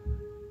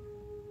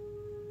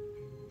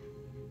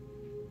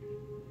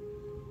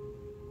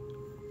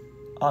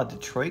 Oh,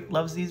 Detroit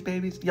loves these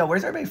babies? Yo,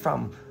 where's everybody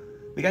from?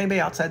 We got anybody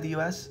outside the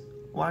US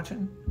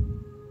watching?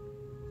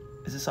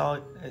 Is this all,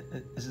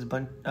 is this a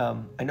bunch,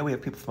 I know we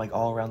have people from like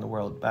all around the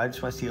world, but I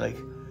just want to see like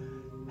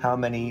how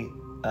many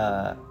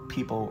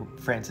people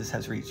Francis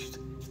has reached.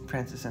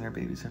 Francis and her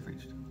babies have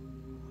reached.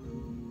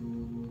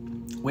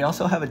 We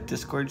also have a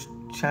Discord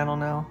channel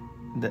now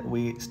that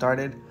we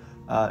started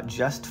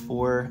just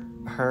for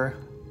her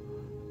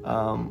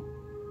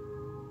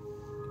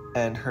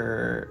and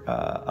her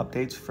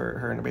updates for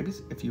her and her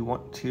babies. If you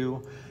want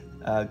to,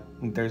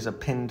 there's a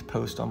pinned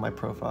post on my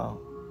profile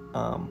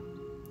on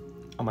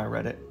my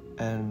Reddit,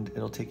 and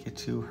it'll take you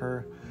to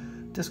her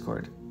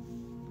Discord.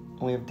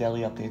 We have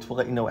daily updates. We'll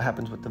let you know what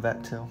happens with the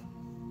vet too.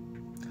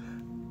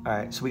 All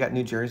right, so we got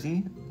New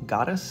Jersey,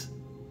 Goddess,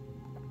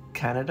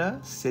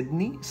 Canada,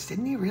 Sydney,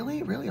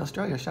 really,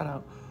 Australia, shout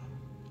out.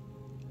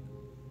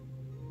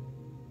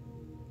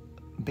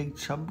 Big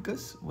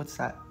Chubgus, what's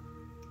that?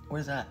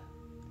 Where's that?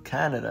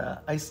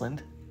 Canada,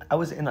 Iceland. I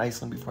was in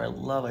Iceland before. I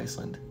love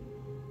Iceland.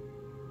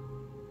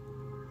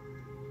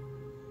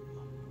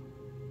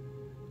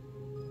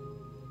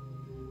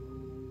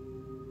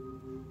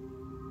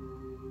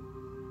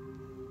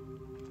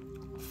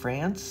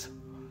 France,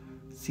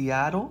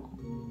 Seattle,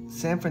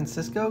 San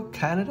Francisco,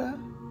 Canada,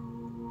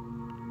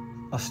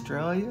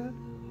 Australia.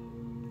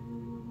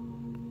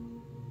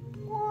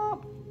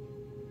 Whoop.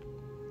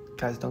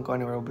 Guys, don't go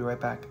anywhere. We'll be right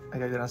back. I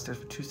gotta go downstairs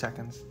for 2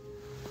 seconds.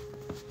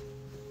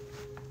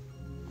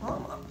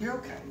 Mama, you're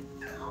okay.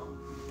 Ow.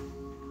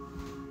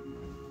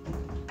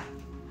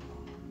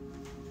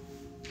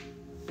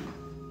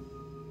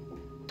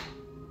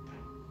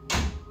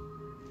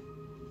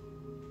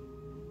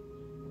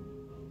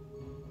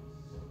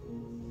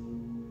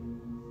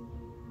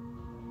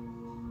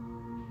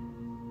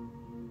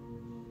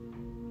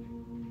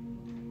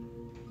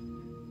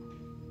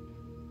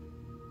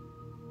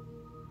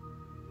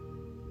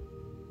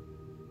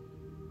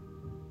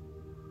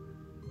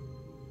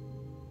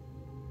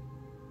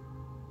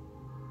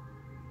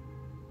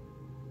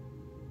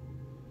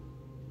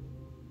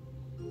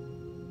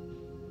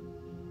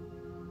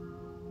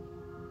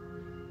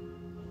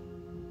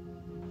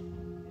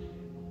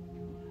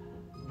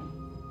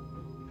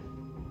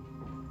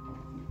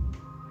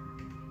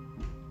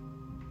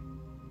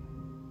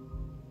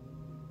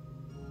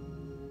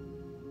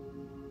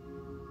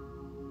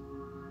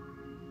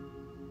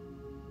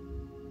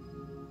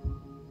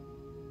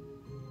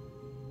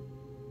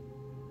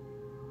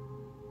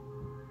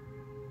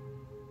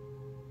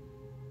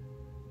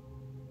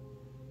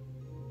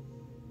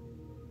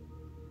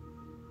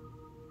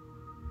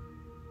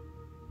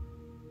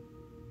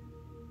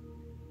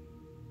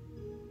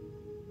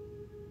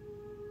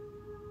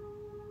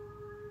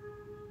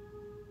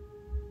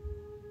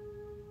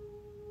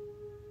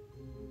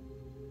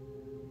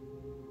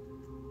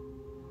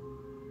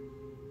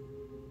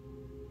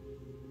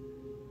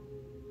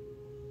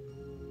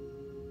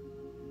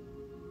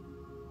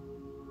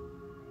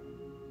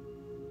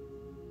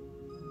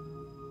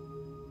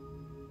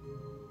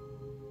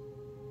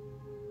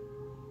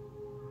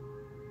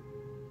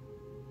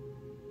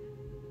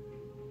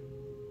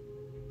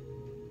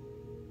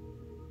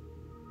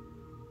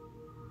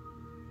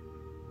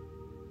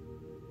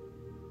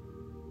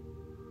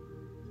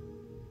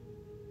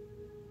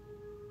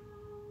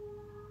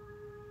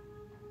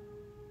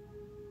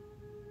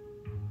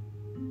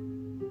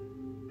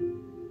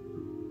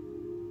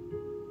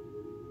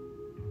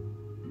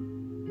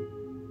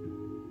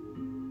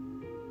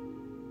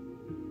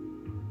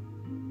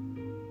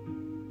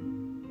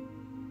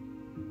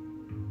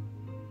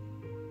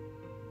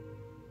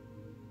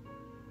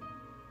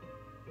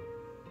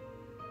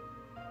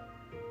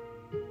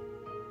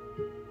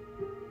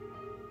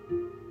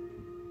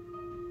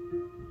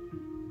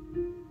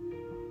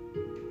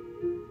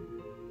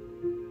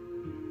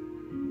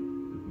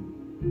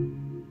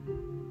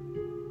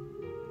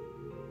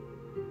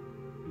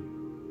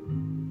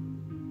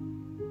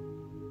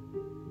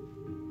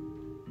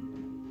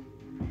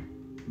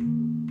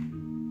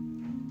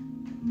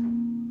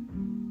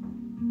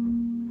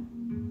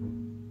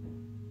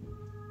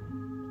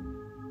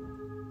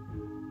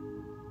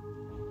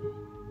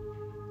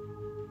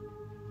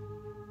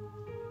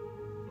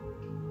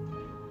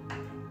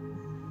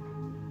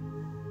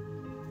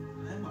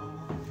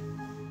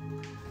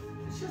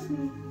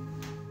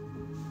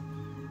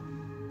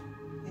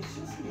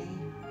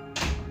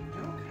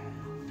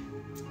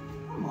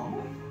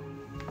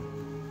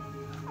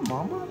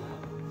 Mama?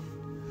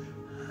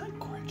 Hi,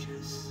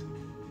 gorgeous.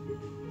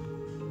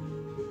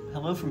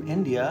 Hello from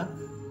India,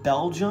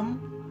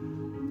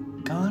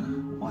 Belgium,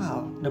 Ghana,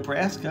 wow,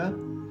 Nebraska,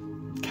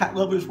 cat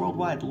lovers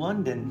worldwide,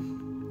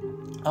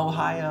 London,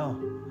 Ohio,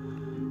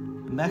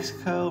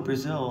 Mexico,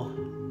 Brazil.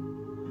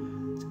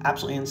 It's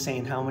absolutely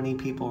insane how many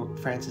people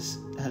Francis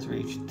has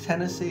reached.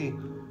 Tennessee.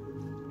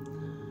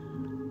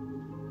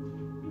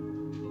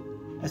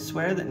 I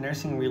swear that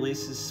nursing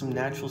releases some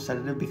natural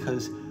sedative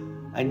because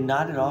I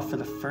nodded off for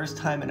the first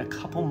time in a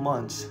couple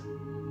months.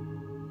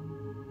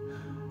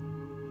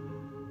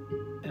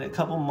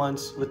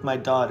 With my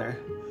daughter.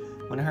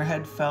 When her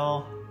head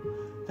fell,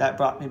 that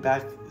brought me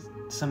back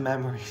some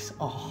memories.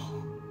 Oh,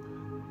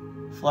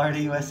 Florida,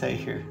 USA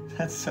here.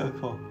 That's so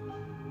cool.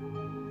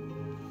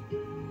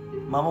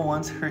 Mama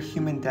wants her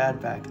human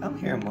dad back. I'm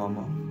here,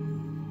 Mama.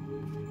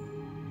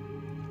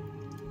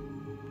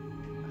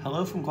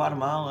 Hello from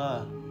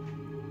Guatemala.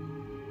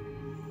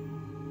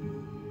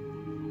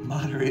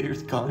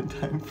 Moderator's gone.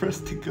 Time for us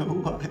to go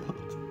wild.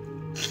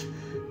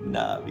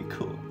 Nah, it'd be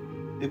cool.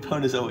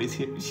 Ipona's always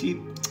here.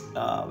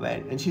 Oh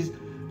man, and she's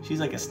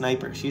like a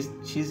sniper. She's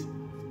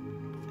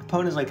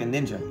Ipona's like a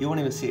ninja. You won't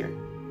even see her.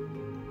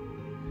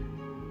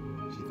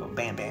 She's going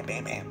bam, bam,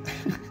 bam, bam.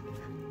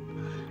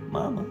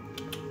 Mama,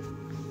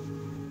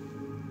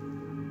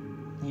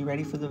 are you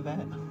ready for the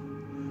vet?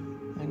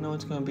 I know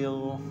it's gonna be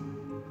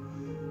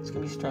it's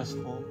gonna be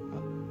stressful,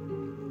 but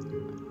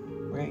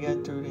we're gonna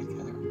get through it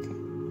together. Okay,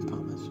 I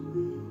promise.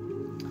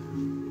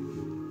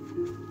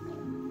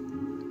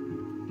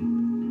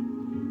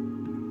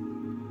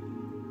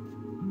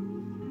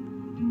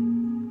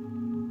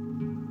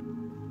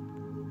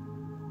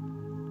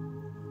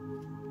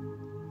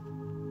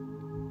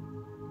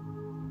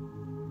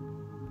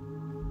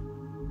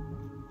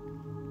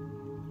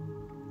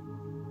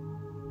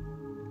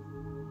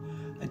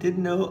 I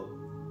didn't know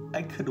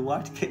I could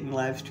watch kitten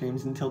live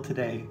streams until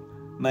today.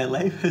 My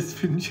life has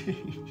been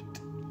changed.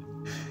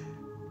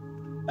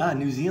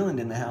 New Zealand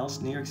in the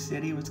house, New York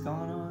City, what's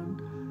going on?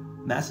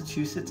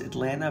 Massachusetts,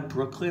 Atlanta,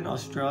 Brooklyn,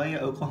 Australia,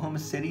 Oklahoma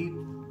City,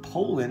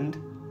 Poland.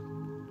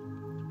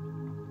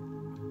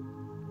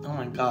 Oh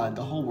my God,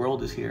 the whole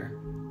world is here.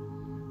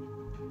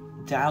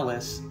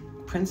 Dallas,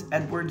 Prince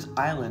Edward's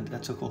Island,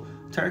 that's so cool.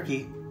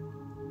 Turkey,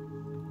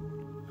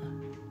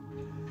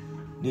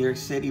 New York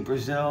City,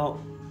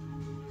 Brazil.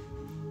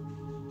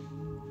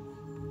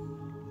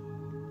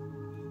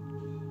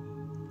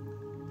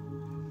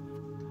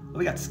 Oh,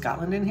 we got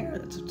Scotland in here.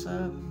 That's what's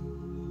up.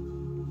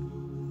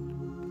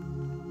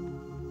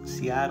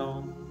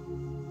 Seattle.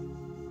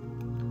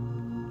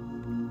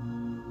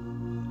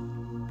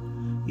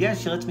 Yeah,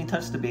 she lets me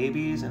touch the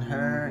babies and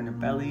her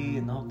belly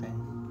and the whole thing.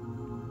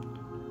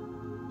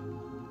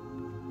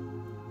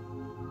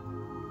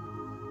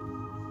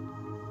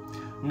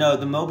 No,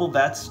 the mobile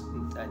vets,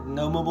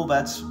 no mobile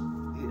vets.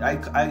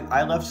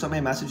 I left so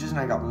many messages and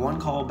I got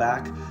one call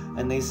back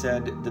and they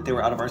said that they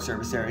were out of our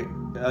service area.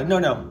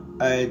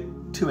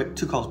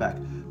 Two calls back.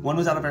 One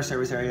was out of our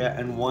service area,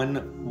 and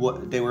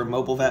one they were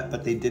mobile vet,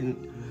 but they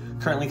didn't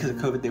currently because of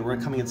COVID. They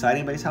weren't coming inside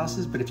anybody's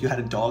houses. But if you had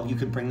a dog, you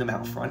could bring them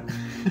out front.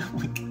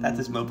 That's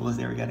as mobile as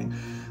they were getting.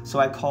 So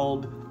I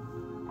called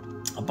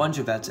a bunch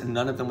of vets, and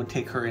none of them would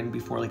take her in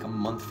before like a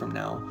month from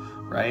now,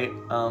 right?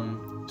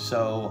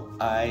 So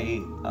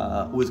I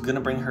was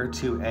gonna bring her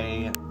to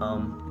an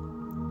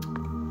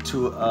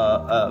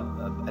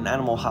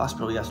animal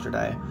hospital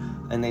yesterday.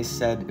 And they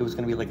said it was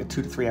going to be like a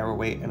 2 to 3 hour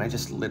wait, and I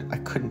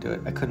couldn't do it.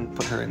 I couldn't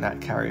put her in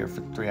that carrier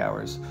for 3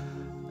 hours.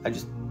 I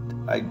felt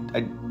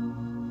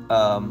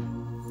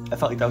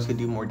like that was going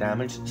to do more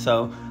damage,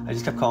 so I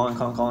just kept calling,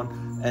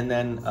 and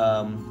then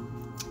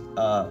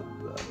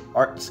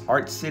Art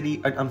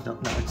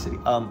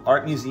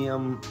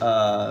Museum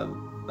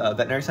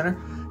Veterinary Center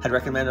had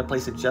recommended a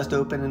place that just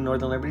opened in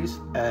Northern Liberties,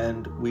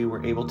 and we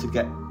were able to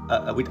get.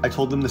 I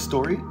told them the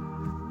story,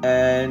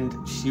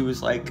 and she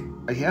was like,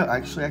 yeah,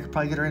 actually, I could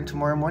probably get her in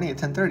tomorrow morning at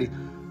 10:30.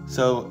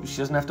 So she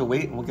doesn't have to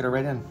wait, and we'll get her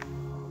right in.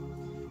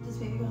 Does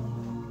baby go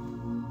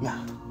in the Yeah.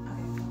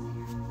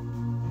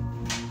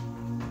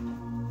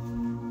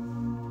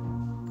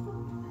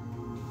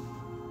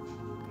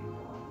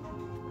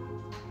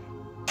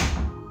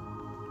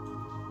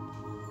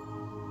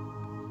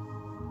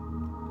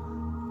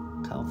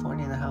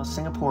 California in the house,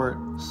 Singapore,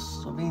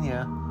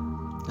 Slovenia,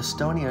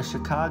 Estonia,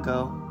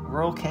 Chicago,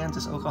 rural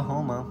Kansas,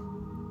 Oklahoma.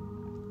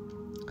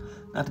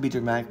 Not to be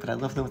dramatic, but I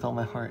love them with all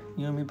my heart.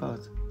 You and me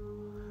both.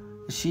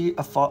 Is she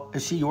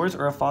yours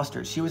or a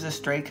foster? She was a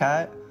stray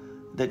cat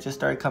that just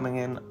started coming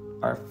in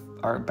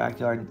our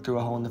backyard through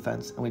a hole in the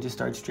fence, and we just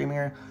started streaming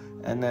her,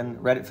 and then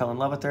Reddit fell in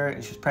love with her,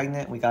 and she was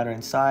pregnant. We got her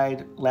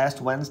inside last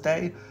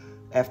Wednesday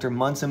after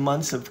months and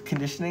months of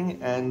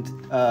conditioning, and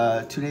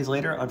 2 days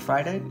later, on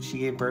Friday, she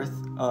gave birth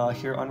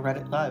here on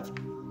Reddit Live.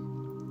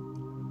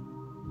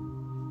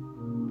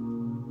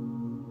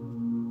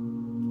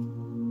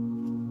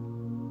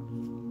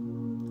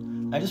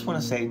 I just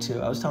want to say too,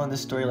 I was telling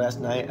this story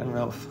last night. I don't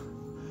know if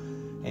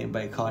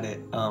anybody caught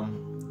it,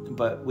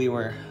 but we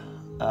were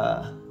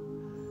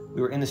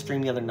in the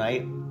stream the other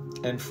night,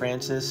 and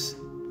Francis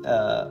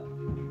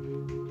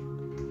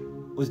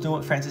was doing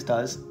what Francis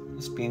does,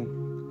 just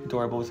being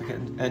adorable with her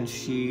kitten.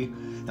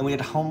 And we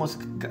had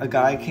a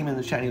guy came in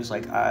the chat and he was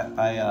like,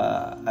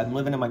 I'm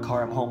living in my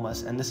car, I'm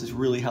homeless, and this has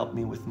really helped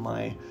me with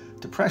my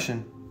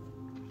depression.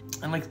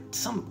 And like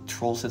some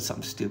troll said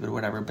something stupid or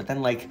whatever, but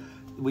then like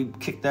we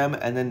kicked them,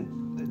 and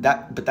then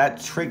that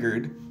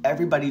triggered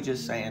everybody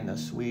just saying the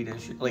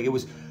sweetest, like it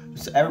was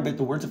everybody,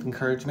 the words of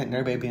encouragement and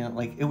everybody being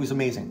like, it was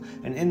amazing.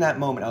 And in that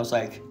moment I was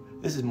like,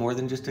 this is more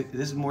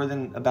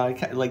than about a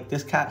cat. Like,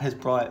 this cat has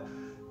brought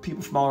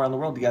people from all around the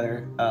world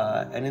together,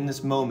 and in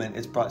this moment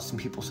it's brought some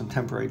people some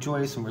temporary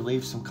joy, some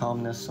relief, some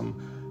calmness, some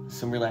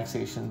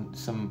relaxation,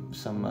 some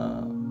some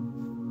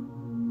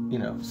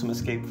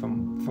escape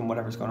from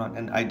whatever's going on.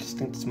 And I just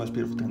think it's the most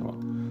beautiful thing in the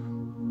world.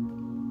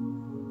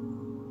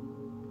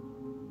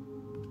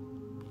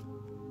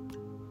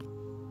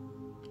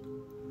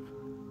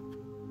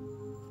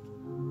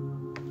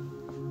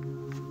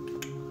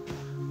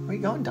 Where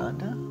you going,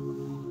 Donda?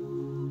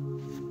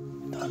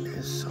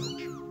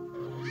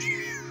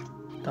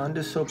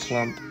 Donda's so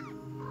plump.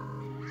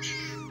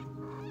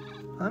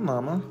 Hi,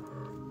 Mama.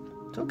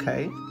 It's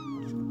okay.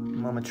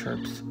 Mama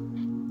chirps.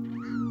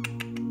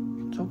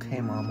 It's okay,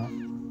 Mama.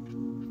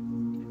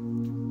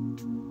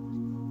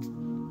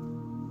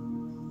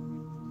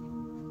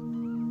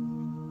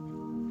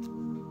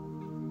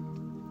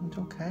 It's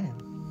okay.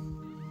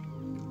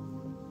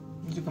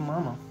 It's a good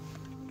mama.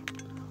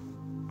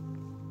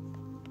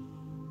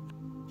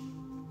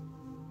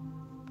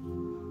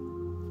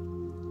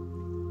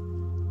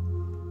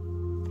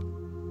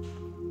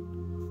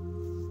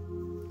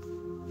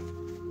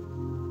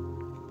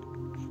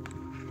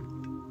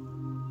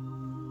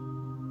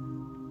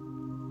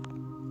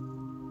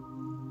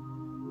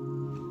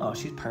 Oh,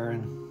 she's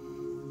purring.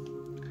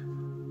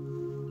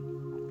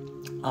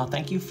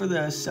 Thank you for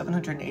the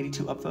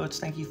 782 upvotes.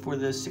 Thank you for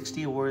the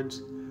 60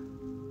 awards.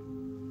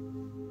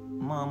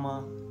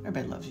 Mama,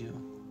 everybody loves you.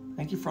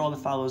 Thank you for all the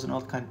follows and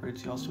all the kind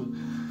words. You also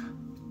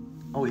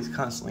always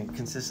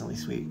consistently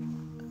sweet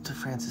to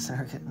Francis and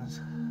her kittens.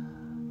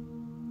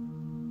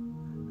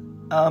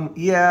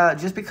 Yeah,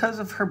 just because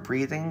of her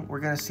breathing, we're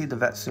gonna see the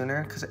vet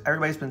sooner, because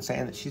everybody's been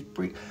saying that she's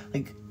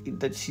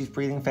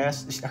breathing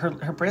fast.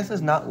 Her breath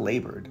is not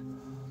labored.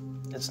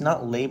 It's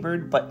not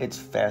labored, but it's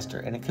faster,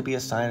 and it could be a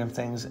sign of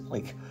things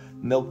like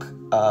milk.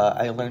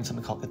 I learned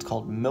something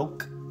called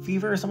milk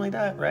fever or something like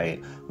that,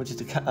 right? Which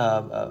is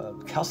a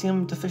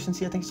calcium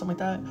deficiency, I think, something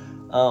like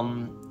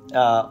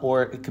that.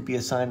 Or it could be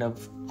a sign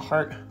of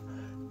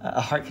a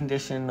heart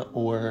condition,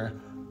 or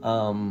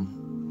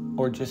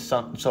just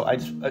some. So I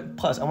just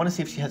plus I want to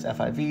see if she has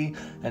FIV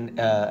and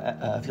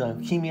feeling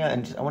leukemia,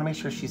 and I want to make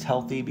sure she's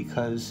healthy,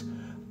 because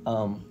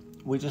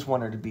we just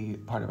want her to be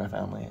part of our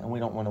family, and we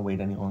don't want to wait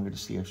any longer to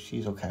see if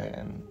she's okay,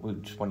 and we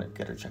just want to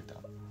get her checked out.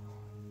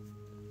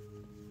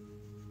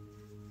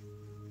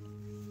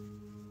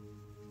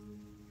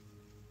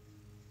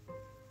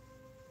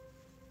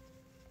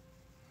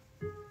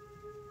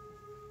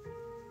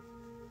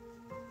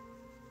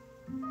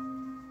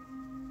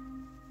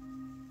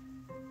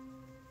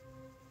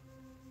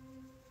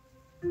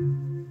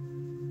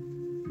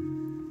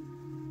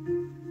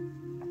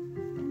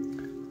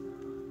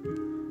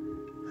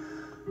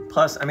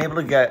 Plus, I'm able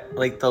to get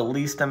like the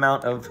least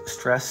amount of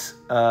stress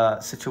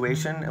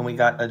situation, and we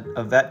got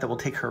a vet that will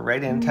take her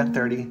right in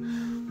 10:30.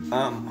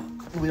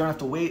 We don't have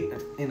to wait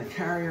in a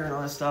carrier and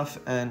all that stuff,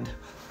 and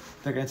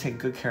they're gonna take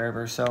good care of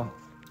her. So,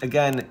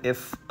 again,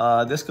 if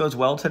this goes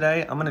well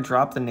today, I'm gonna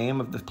drop the name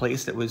of the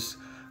place that was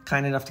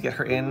kind enough to get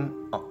her in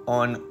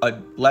on a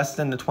less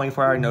than the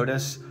 24-hour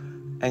notice,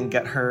 and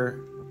get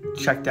her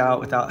checked out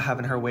without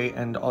having her wait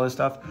and all this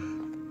stuff.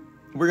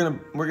 We're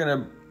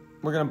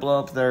gonna blow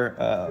up their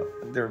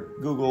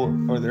Google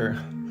or their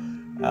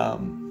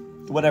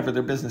whatever,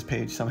 their business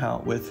page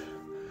somehow with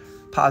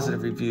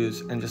positive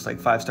reviews and just like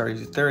 5-star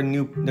reviews. They're a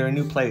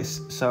new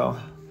place, so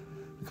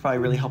we could probably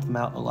really help them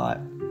out a lot.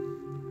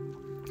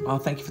 Oh,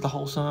 thank you for the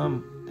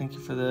wholesome. Thank you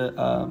for the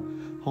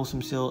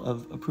wholesome seal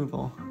of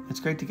approval. It's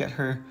great to get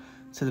her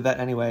to the vet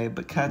anyway,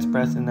 but cat's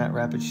breath in that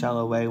rapid,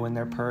 shallow way when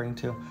they're purring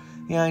too.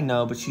 Yeah, I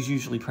know, but she's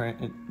usually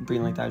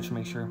breathing like that just to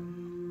make sure.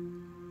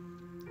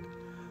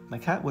 My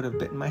cat would have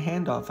bitten my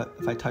hand off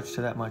if I touched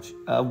her that much.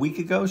 A week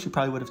ago, she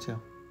probably would have too.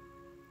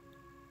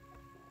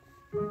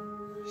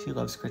 She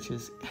loves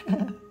scritches.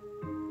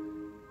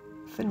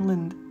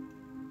 Finland.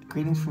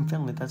 Greetings from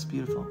Finland. That's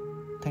beautiful.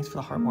 Thanks for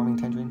the heartwarming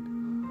tangerine.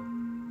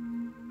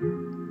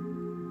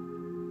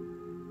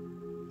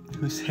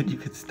 Who said you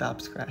could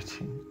stop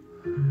scratching?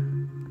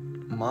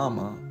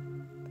 Mama.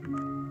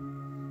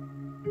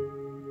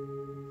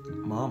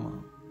 Mama.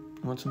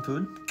 You want some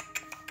food?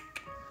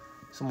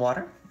 Some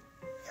water?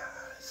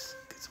 Yes.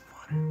 Get some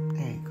water.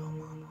 There you go,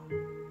 Mama.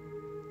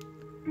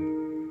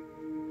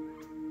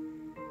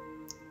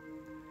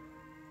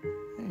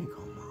 There you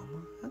go, Mama.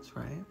 That's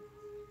right.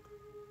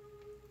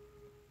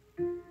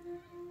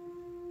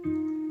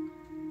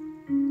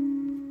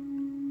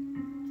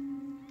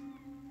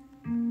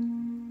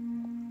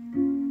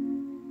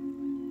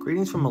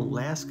 Greetings from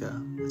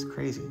Alaska. That's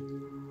crazy.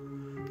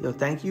 Yo,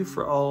 thank you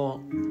for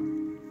all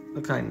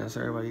the kindness,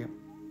 everybody.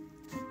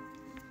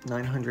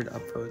 900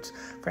 upvotes.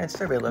 France,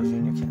 everybody loves you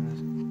and your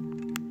kittens.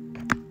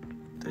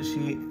 Does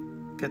she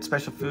get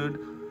special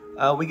food?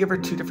 We give her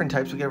 2 different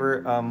types. We give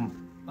her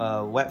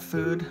wet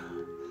food.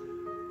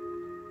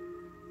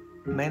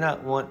 May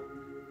not want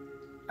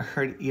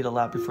her to eat a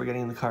lot before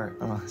getting in the car.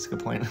 Oh, that's a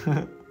good point.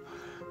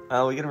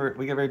 We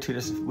give her 2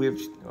 different. We have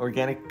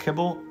organic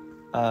kibble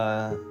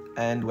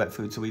and wet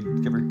food. So we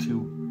give her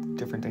 2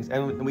 different things,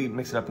 and we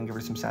mix it up and give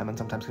her some salmon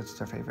sometimes because it's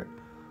her favorite.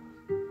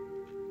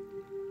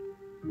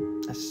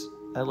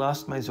 I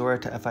lost my Zora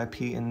to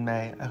FIP in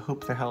May. I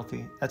hope they're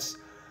healthy. That's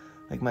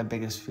like my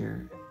biggest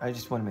fear. I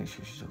just want to make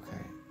sure she's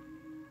okay.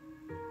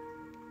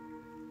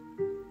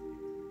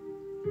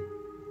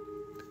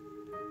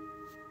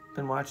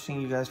 Been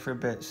watching you guys for a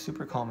bit.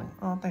 Super calming.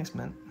 Oh, thanks,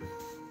 Mint.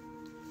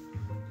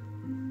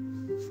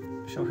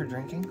 Show her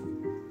drinking.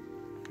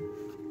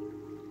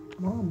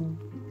 Mama.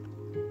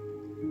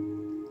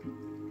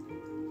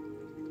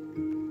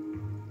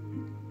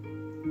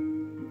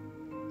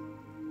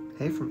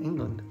 Hey, from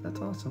England. That's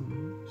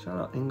awesome. Shout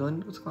out,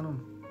 England. What's going on?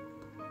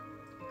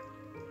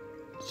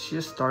 Did she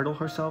just startle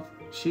herself?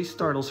 She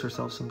startles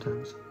herself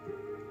sometimes.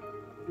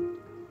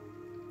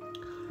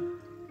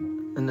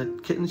 And the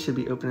kittens should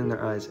be opening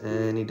their eyes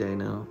any day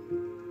now.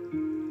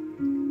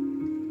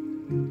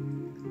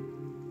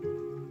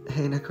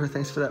 Hey, Necro,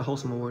 thanks for that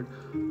wholesome award.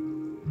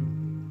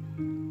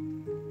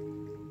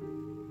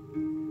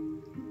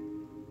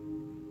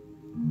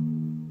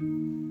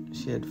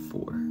 She had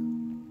 4.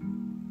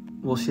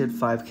 Well, she had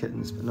 5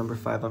 kittens, but number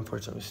 5,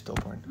 unfortunately, was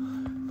stillborn.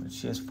 But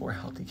she has 4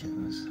 healthy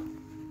kittens.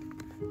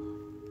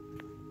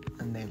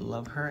 And they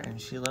love her,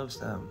 and she loves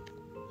them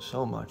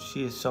so much.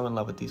 She is so in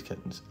love with these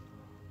kittens.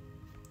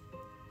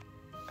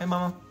 Hey,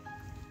 Mama.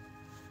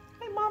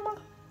 Hey,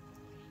 Mama.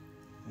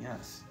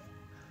 Yes.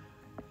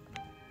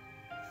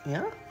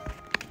 Yeah?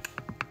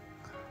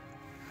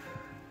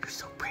 You're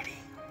so pretty.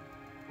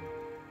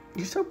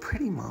 You're so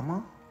pretty,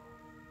 Mama.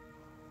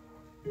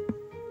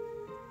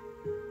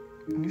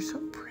 You're so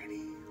pretty.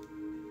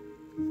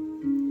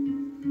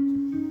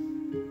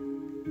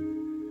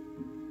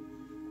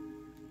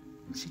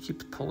 She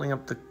keeps pulling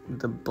up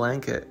the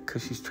blanket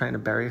because she's trying to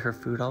bury her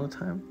food all the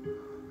time.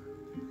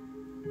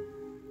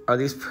 Are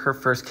these her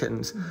first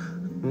kittens?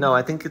 No,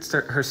 I think it's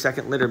her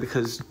second litter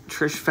because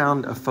Trish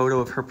found a photo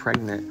of her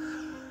pregnant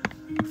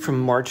from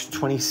March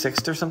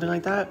 26th or something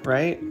like that,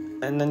 right?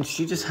 And then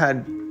she just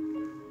had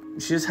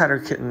her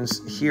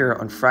kittens here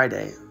on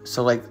Friday.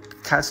 So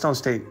like cats don't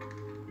stay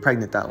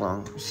pregnant that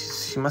long.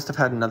 She must have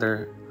had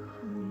another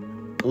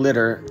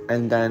litter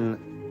and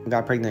then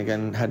got pregnant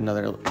again and had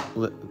another.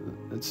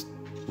 It's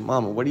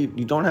Mama, what do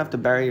you don't have to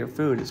bury your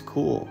food. It's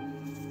cool.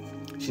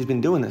 She's been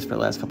doing this for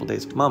the last couple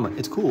days. Mama,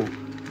 it's cool.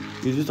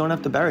 You just don't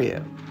have to bury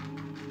it.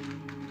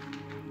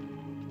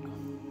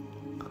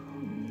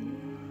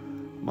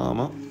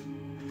 Mama.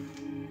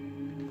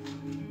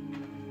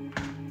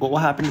 What will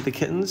happen to the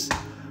kittens?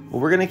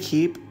 Well, we're gonna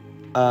keep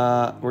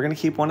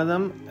one of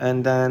them,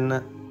 and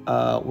then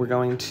we're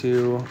going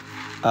to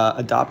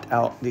adopt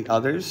out the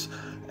others.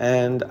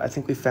 And I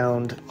think we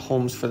found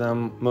homes for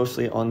them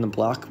mostly on the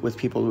block with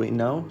people we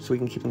know, so we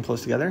can keep them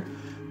close together.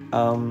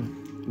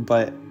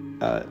 But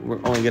we're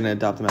only going to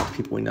adopt them out to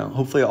people we know.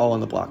 Hopefully all on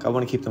the block. I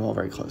want to keep them all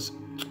very close.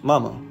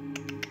 Mama,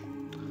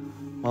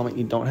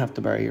 you don't have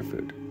to bury your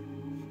food.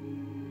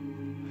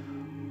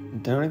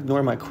 Don't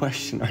ignore my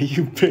question. Are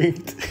you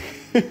baked?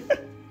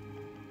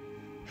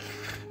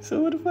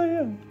 So what if I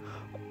am?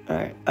 All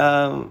right.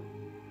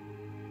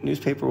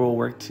 Newspaper will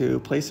work too.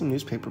 Place some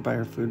newspaper by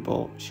her food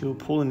bowl. She will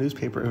pull the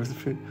newspaper over the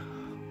food.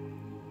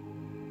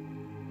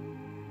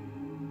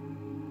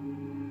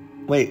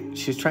 Wait,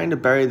 she's trying to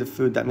bury the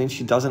food. That means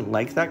she doesn't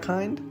like that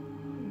kind?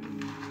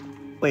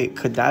 Wait,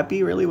 could that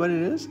be really what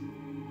it is?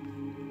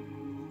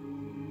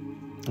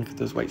 Look at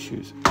those white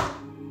shoes.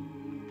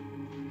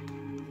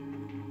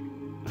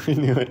 I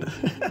knew it.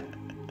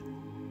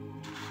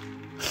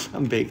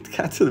 I'm baked.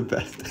 Cats are the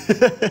best.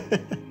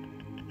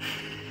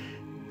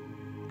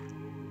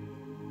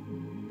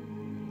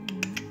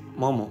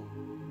 Mama.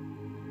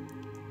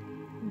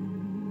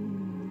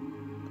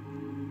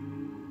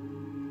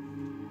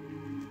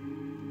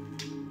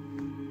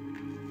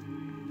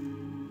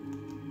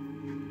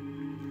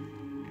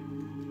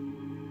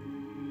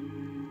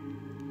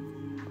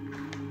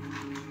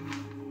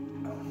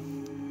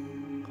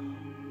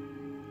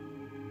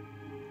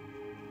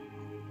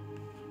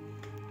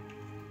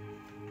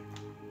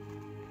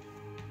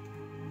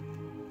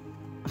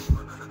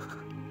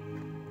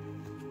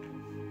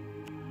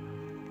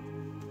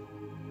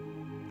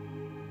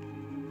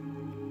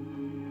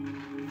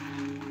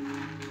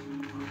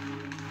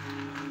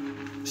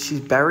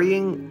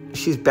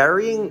 She's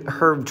burying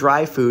her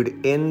dry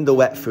food in the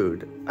wet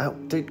food. Oh,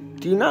 do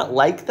you not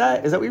like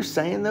that? Is that what you're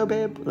saying though,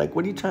 babe? Like,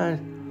 what are you trying?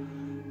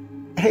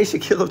 Hey,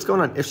 Shaquille, what's going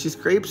on? If she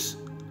scrapes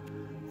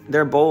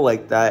their bowl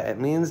like that, it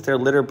means their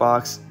litter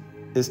box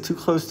is too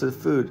close to the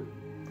food.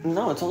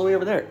 No, it's all the way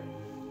over there.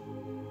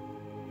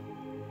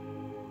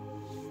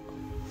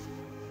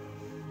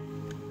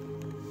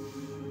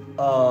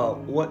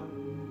 What?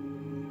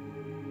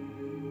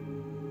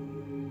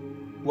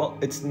 Well,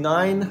 it's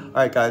 9. All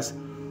right, guys.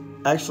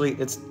 Actually,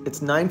 it's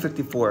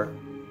 9:54.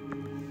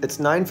 It's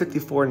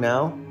 9:54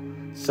 now.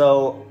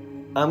 So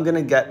I'm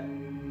gonna get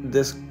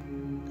this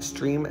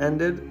stream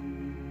ended.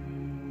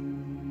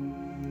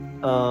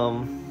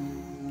 Mom,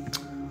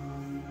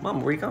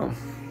 where you going?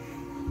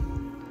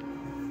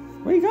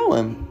 Where you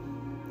going?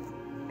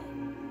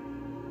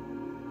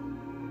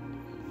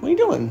 What are you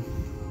doing?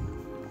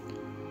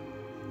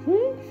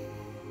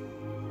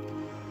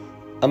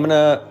 I'm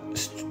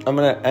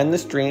gonna end the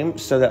stream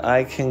so that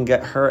I can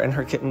get her and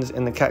her kittens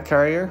in the cat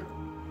carrier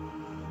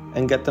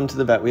and get them to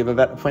the vet. We have a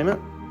vet appointment.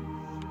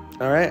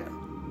 All right.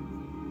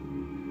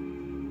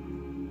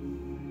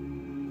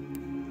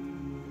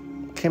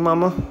 Okay,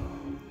 Mama.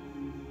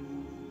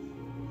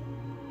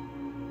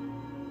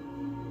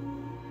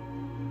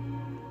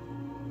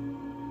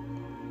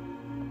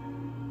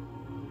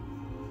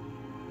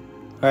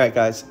 All right,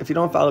 guys. If you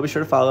don't follow, be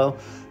sure to follow.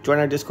 Join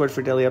our Discord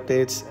for daily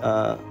updates.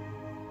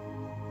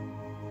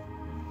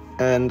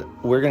 And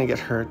we're going to get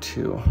her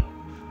to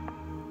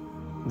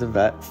the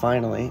vet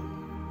finally.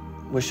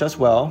 Wish us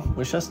well.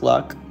 Wish us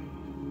luck.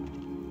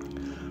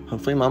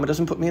 Hopefully Mama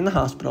doesn't put me in the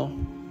hospital.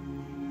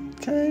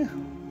 Okay.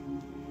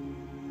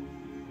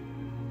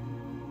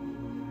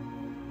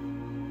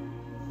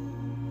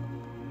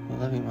 I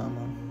love you,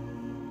 Mama.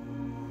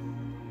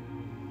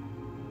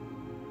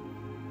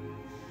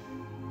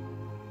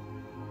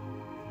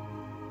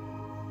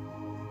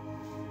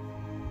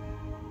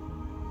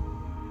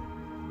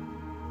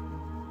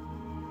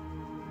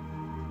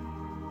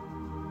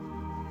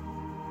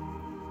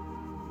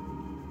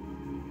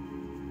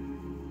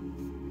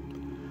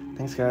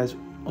 Thanks, guys.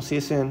 We'll see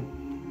you soon.